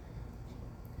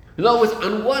 In other words,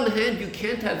 on one hand, you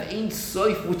can't have Ein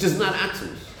Soif, which is not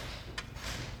Atzmus.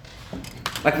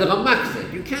 Like the Ramak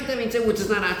said, you can't have Ein Soif, which is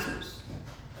not Atzmus.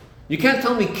 You can't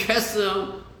tell me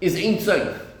Keser is Ein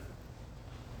Soif.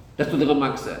 That's what the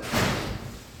Ramak said.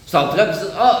 So Al Rebbe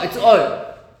says, oh, it's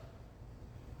oil.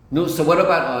 No, so what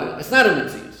about oil? It's not a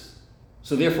Metzius.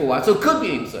 So therefore what? So it could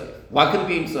be Ein Soif. Why could it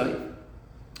be Ein Soif?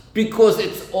 Because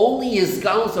it's only his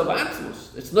galus of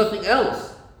Atzmus. It's nothing else.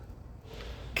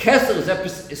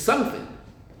 Keser is something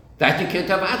that you can't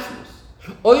have Atzmus.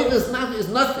 Oil is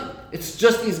nothing. It's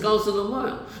just these galus of the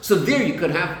mile. So there you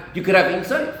could have Ein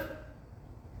Soif.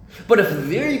 But if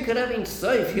there you could have Ein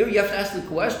Soif, here you have to ask the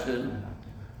question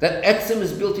that Etzem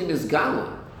is built in his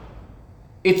gala.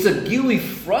 It's a gili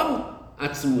from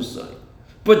Atzmusai.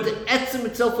 But the Etzem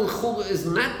itself in Chula is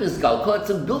not in his gala. Kol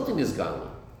Etzem built in his gala.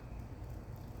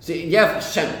 See, you have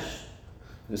Shemesh.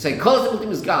 You say, Kol Etzem built in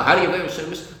his gala. How do you have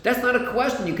Shemesh? That's not a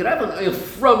question. You could have an oil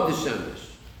from the Shemesh.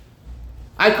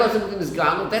 I Kol Etzem built in his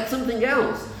gala. That's something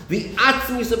else. The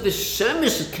Atzmis of the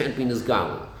Shemesh can't be in his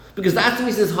gala. Because the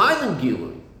Atzmis is higher than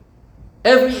Gilui.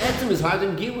 Every Etzem is higher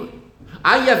than Gilui.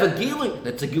 I have a Gilui.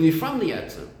 That's a Gilui from the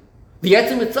Etzem. The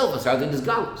Etzem itself is higher than his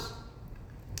galas.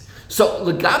 So,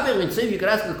 Legaber and say, you could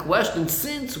ask the question,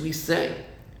 since we say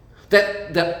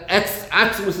that the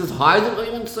Atzmus is higher than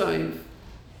Ein Soif,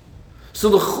 so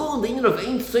the whole union of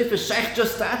Ein Soif is shaykh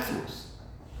just to Atzmus.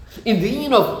 In the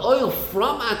union of oil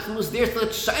from Atzmus, there's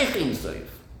not shaykh Ein Soif.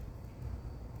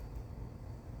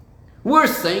 We're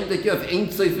saying that you have Ein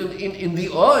Soif in the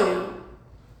oil,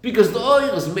 because the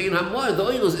oil is main hamoil, the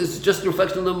oil is just a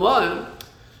reflection of the moil.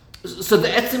 So the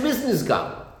etzem isn't his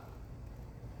gala.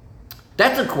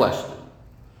 That's a question.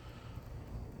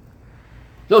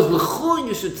 Those l'chur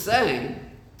you should say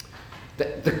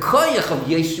that the koyach of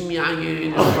yesh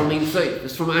mi'ayin is from Ein Soif,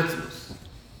 it's from Atzmus.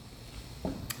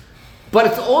 But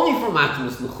it's only from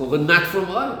Atzmus l'chur and not from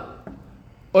oil.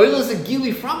 Oil is a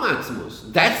gili from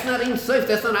Atzmus. That's not Ein Soif,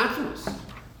 that's not Atzmus.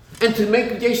 And to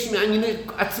make yesh mi'ayin, you need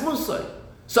Atzmus.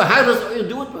 So how does oil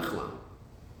do it, Bechlam?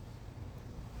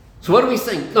 So what are we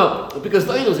saying? No, because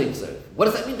the oil is Ein Soif. What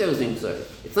does that mean there is Ein Soif?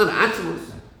 It's not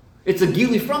Atzmus. It's a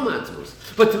gili from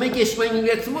Atzmus. But to make Yeshmayin, you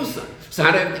need Atzmus. So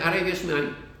how do you have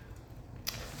Yeshmayin?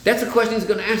 That's a question he's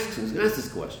going to ask. He's going to ask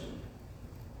this question.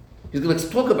 He's going to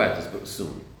talk about this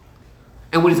soon.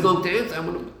 And what he's going to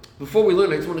answer, before we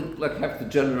learn, I just want to have the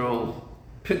general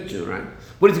picture, right?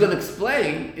 What he's going to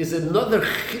explain is another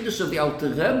chiddush of the Alter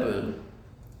Rebbe,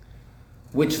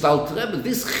 which the Alter Rebbe,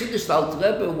 this chiddush the Alter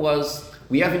Rebbe was,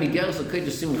 we have in Igeres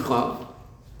HaKodesh Simcha.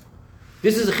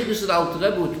 This is a chiddush of the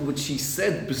Alter Rebbe, which he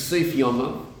said b'seif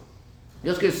Yoma.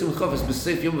 Igeres HaKodesh Simcha is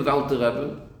b'seif Yoma of the Alter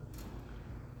Rebbe.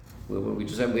 We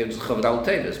just covered Al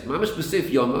Tevis. Mamash b'seif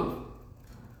Yoma.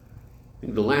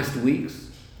 In the last weeks,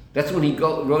 that's when he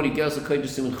wrote Igeres HaKodesh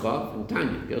Simcha in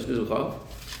Tanya. Igeres HaKodesh Simcha.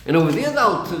 And over there, the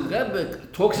Alter Rebbe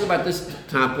talks about this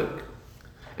topic.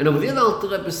 And over there, the Alter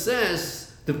Rebbe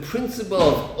says the principle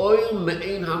of oil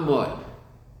me'ein hamoil.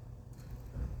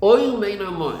 Oil me'ein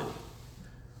hamoil,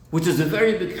 which is a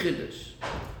very big chiddush.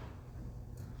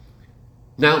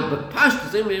 Now, the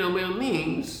pashtus me'ein hamoil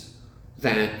means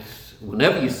that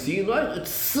whenever you see an oil,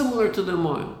 it's similar to the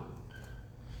moil.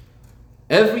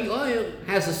 Every oil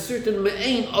has a certain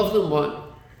me'ein of the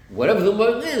moil. Whatever the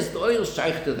moil is, the oil is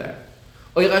shaykh to that.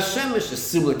 Oil HaShemesh is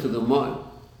similar to the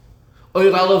moil.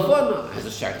 Oil HaLavona has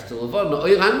a shaykh to Lavona.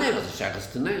 Oil HaNer has a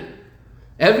shaykh to Ner.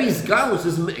 Every galus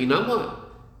is me'ein hamoil.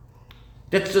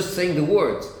 That's just saying the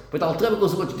words. But Alter Rebbe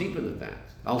goes much deeper than that.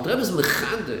 Alter Rebbe is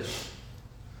mechadish.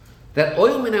 That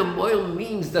oil min hamoil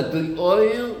means that the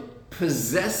oil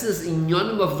possesses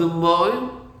inyanim of the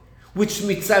moil, which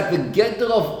mitzad the geder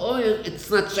of oil,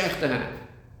 it's not shaykh to have.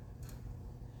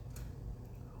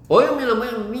 Oil min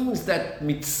hamoil means that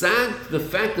mitzad the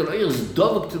fact that oil is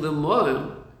dovuk to the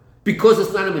moil, because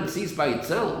it's not a mitzvah by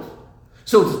itself.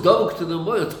 So it's dovuk to the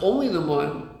moil, it's only the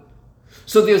moil.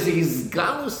 So there's a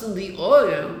hisgalus in the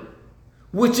oil,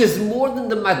 which is more than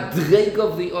the madreg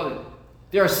of the oil.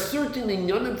 There are certain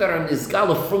inyanim that are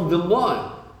hisgalus from the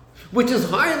moil, which is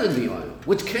higher than the oil,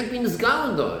 which can't be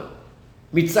hisgalus in the oil,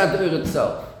 mitzad the oil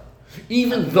itself.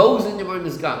 Even those in the oil are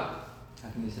hisgalus. How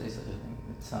can you say such a thing?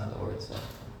 It's not the or itself.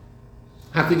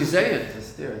 How could you say it? It's a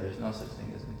steer. There's no such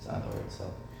thing as mitzad or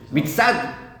itself.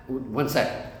 Mitzad, one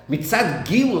second. Mitzad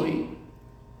Gilui,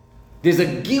 there's a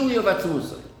Gilui of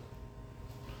Atzmusai.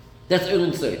 That's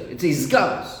Ein Sof. It's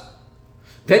Izgalus.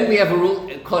 Then we have a rule,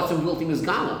 called some rule thing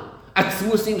Izgala.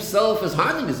 Atzmus himself is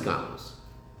hardly Izgalus.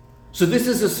 So this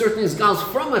is a certain Izgalus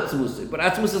from Atzmusai, but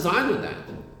Atzmus is higher than that.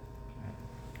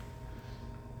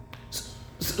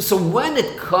 So when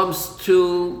it comes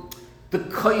to the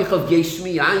koyach of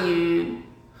Yeshmiyayim,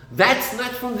 that's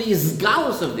not from the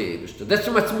Izgalus of the Eibishter. That's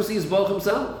from Atzmusai Yisborach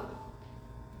himself.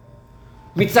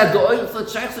 Mitzad Go'oy, it's not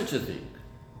shaykh such a thing.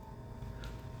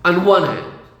 On one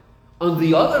hand. On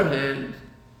the other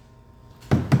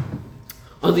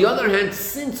hand,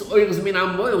 since Oyer is min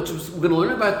amoy, which we're going to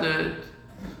learn about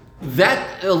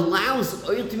that allows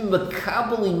Oyer to be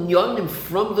makabel inyanim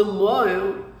from the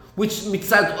moil, which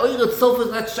mitzad Oyer itself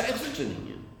is not shaykh such an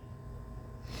inyan.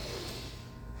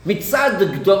 Mitzad the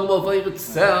Gdom of Oyer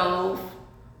itself,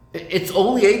 it's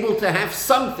only able to have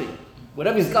something,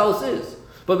 whatever his galus is.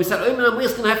 But mitzad Oyer min amoy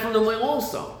is going to have from the moil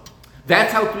also.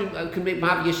 That's how it can make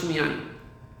Mahav Yeshmiyayim.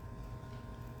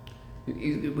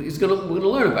 We're going to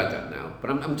learn about that now,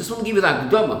 but I'm just want to give you that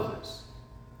Gdom of this.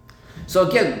 So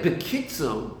again,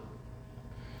 Bekitzel,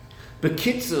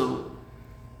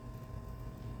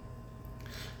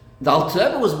 the Alter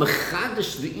Rebbe was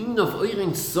mechadish the inyan of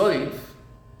Ein Sof,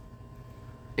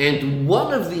 and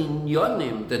one of the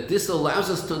inyanim that this allows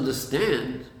us to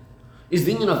understand is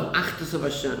the inyan of Achdus of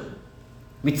Hashem.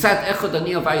 Mitzad echad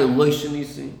ani avaya lo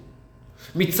shenisi.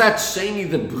 Mitzad sheni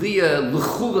the bria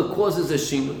l'chura causes a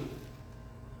shinu.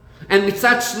 And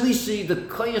mitzad shlishi, the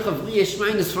koyach of Bria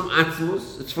Shemayin is from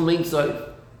Atzmus, it's from Ein Sof.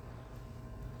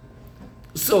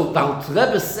 So the Alter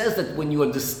Rebbe says that when you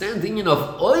understand the inyan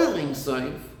of Oyer Ein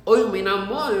Sof, Oyer min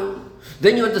amoyel,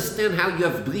 then you understand how you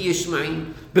have Bria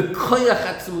Shemayin, b'koyach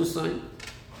Atzmusay,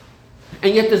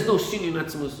 and yet there's no shin in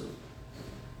Atzmusay.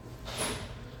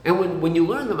 And when you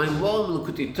learn the Maimor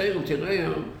L'Likutei Torah and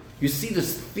Tereya, you see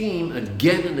this theme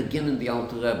again and again in the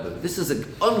Alter Rebbe. This is an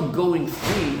ongoing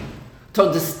theme to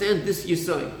understand this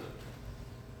Yisod.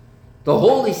 The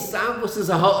Holy Sabbath is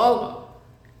a ha'ara,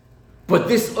 but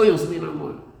this oil is min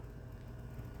amoy.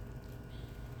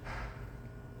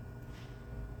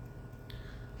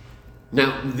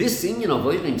 Now, this inyan of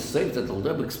oil in Sof that the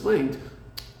Rebbe explained,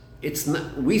 it's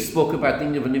not. We spoke about the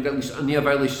inyan of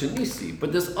Aniyavayli Shenisi,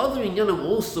 but there's other inyanim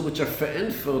also which are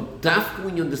for dafka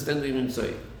when you understand oil in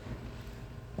Sof.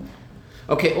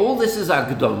 Okay, all this is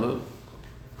Agdama.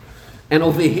 And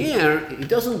over here, he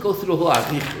doesn't go through the whole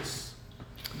arichus.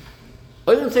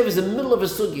 Oyer Ein Sof is in the middle of a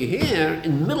sugya. Here,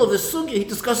 in the middle of the sugya, he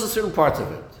discusses certain parts of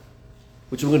it,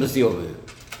 which we're going to see over here,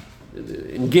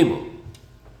 in Gimel.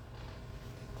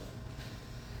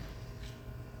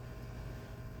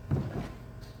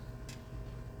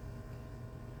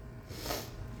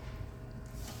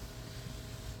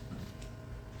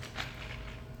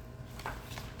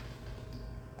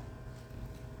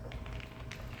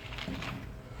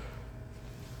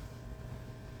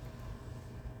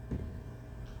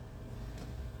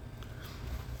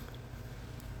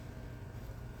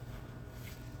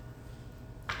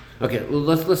 Okay, well,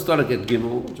 let's start again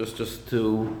Gimel, just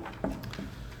to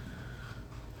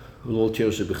a little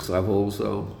Cherusha B'chsav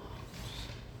also.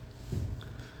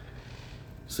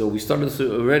 So we started this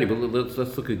already, but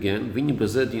let's look again. V'inyan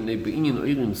b'zeh dinei b'inyan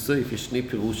Oyer Ein Sof yeshnei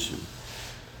pirushim.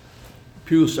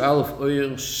 Pirush Aleph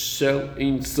Oyer Shel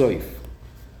Ein Sof.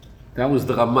 That was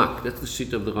the Ramak. That's the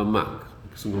shit of the Ramak.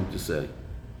 That's what I'm going to say.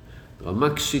 The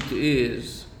Ramak shit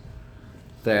is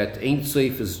that Ein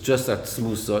Sof is just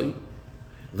Atzmusai.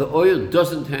 The oil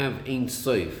doesn't have Ein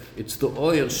Sof. It's the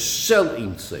oil Shel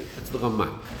Ein Sof. That's the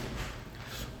Ramak.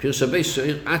 Pirush Habei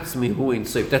She'er Atzmi Hu Ein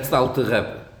Sof. That's the Alter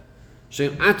Rebbe.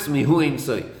 She'er Atzmi Hu Ein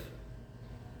Sof.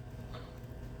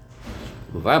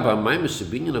 Uva b'amayim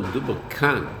shebinyan abdubar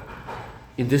kan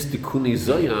in this Tikkunei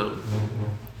Zohar,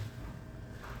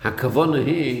 hakavona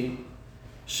hi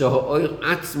sheha'oyer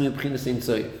Atzmi b'chinas Ein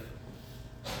Sof.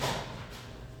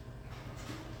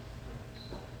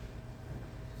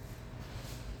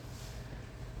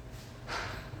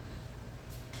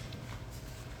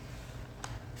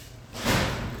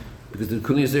 Because the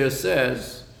Tikkunei Zohar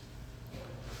says,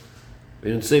 so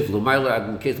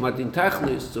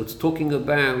it's talking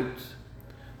about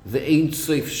the Ein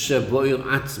Sof Sheboyer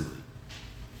Atzmi.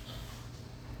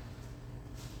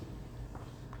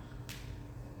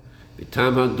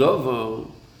 V'tam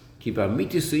ha'dover ki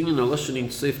b'amitis inyan ha'lashon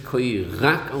Ein Sof koi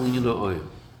rak al inyan ha'oyer.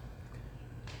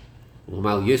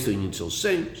 U'mal yesu inyan shel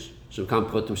shemesh, shemkam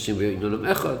protem shem v'inyanam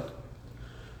echad.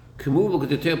 K'mu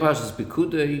v'g'detei parshas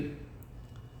Pekudei,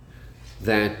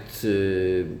 that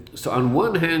so on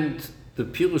one hand the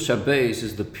Pirush HaBeis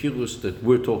is the Pirush that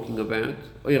we're talking about.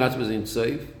 Oyer Atzmus Ein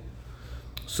Sof.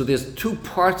 So there's two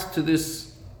parts to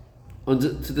this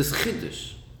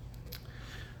Chiddush.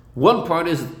 One part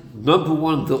is, number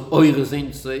one, the Oyer is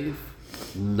Ein Sof,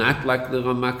 not like the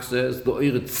Ramak says, the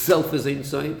Oyer itself is Ein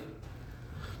Sof.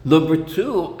 Number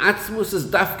two, Atzmus is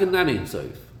Dafka not Ein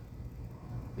Sof.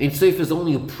 Ein Sof is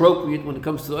only appropriate when it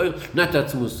comes to the Oyer, not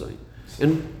Atzmus.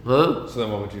 And, So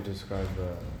then what would you describe,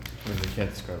 you can't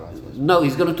describe Atzmus? No,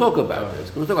 he's going to talk about this.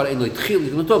 He's going to talk about Ein Tchil,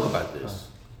 he's going to talk about this.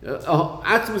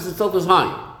 Atzmus itself is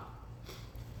high.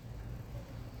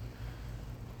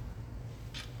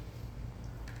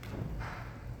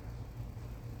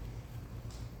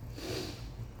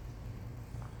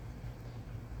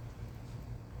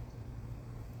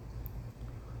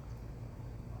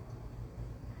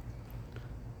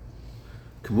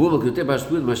 כמובן, כותב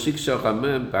השבועית, משיק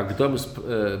שהרמם, בהקדומס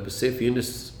בספר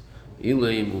ינס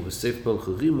אילאים ובספר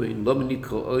פלחרימים, לא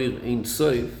מנקרא אויר אין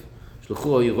סוף,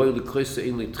 שלחו אויר אויר לקרויס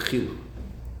אין לתחיל.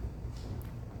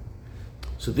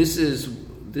 So this is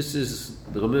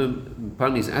the Ramam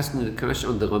Pani is asking the Kash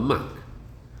on the Ramak.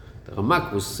 The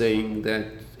Ramak was saying that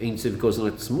Ein Sof goes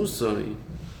on Atzmusai,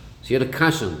 so he had a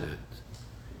Kash on that.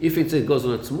 If Ein Sof goes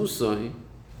on Atzmusai,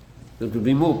 then it would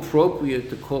be more appropriate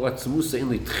to call Atzmusai in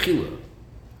L'Tchila,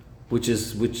 which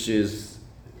is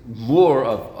more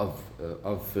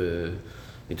of a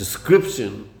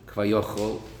description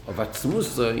Kvayochol of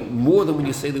Atzmusai more than when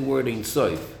you say the word Ein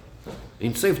Sof.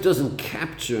 Ein Sof doesn't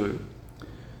capture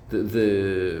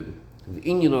the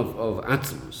inyan of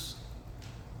Atzmus.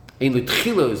 Ein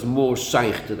L'Tchila is more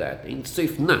shaykh to that. Ein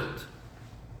Sof not.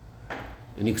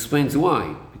 And he explains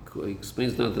why. He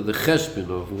explains now the cheshbon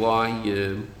of why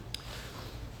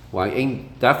Ein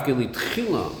Dafka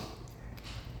L'Tchila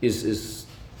is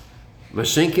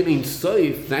Mashenkin Ein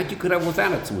Sof, that you could have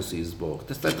without Atzmus Yisborch.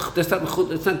 That's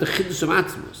not the Chiddush of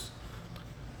Atzmus.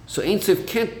 So Ein Sof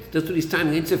can't, that's what he's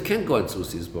telling, Ein Sof can't go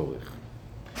Atzmus Yisborch.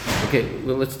 Okay,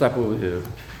 well, let's stop over here.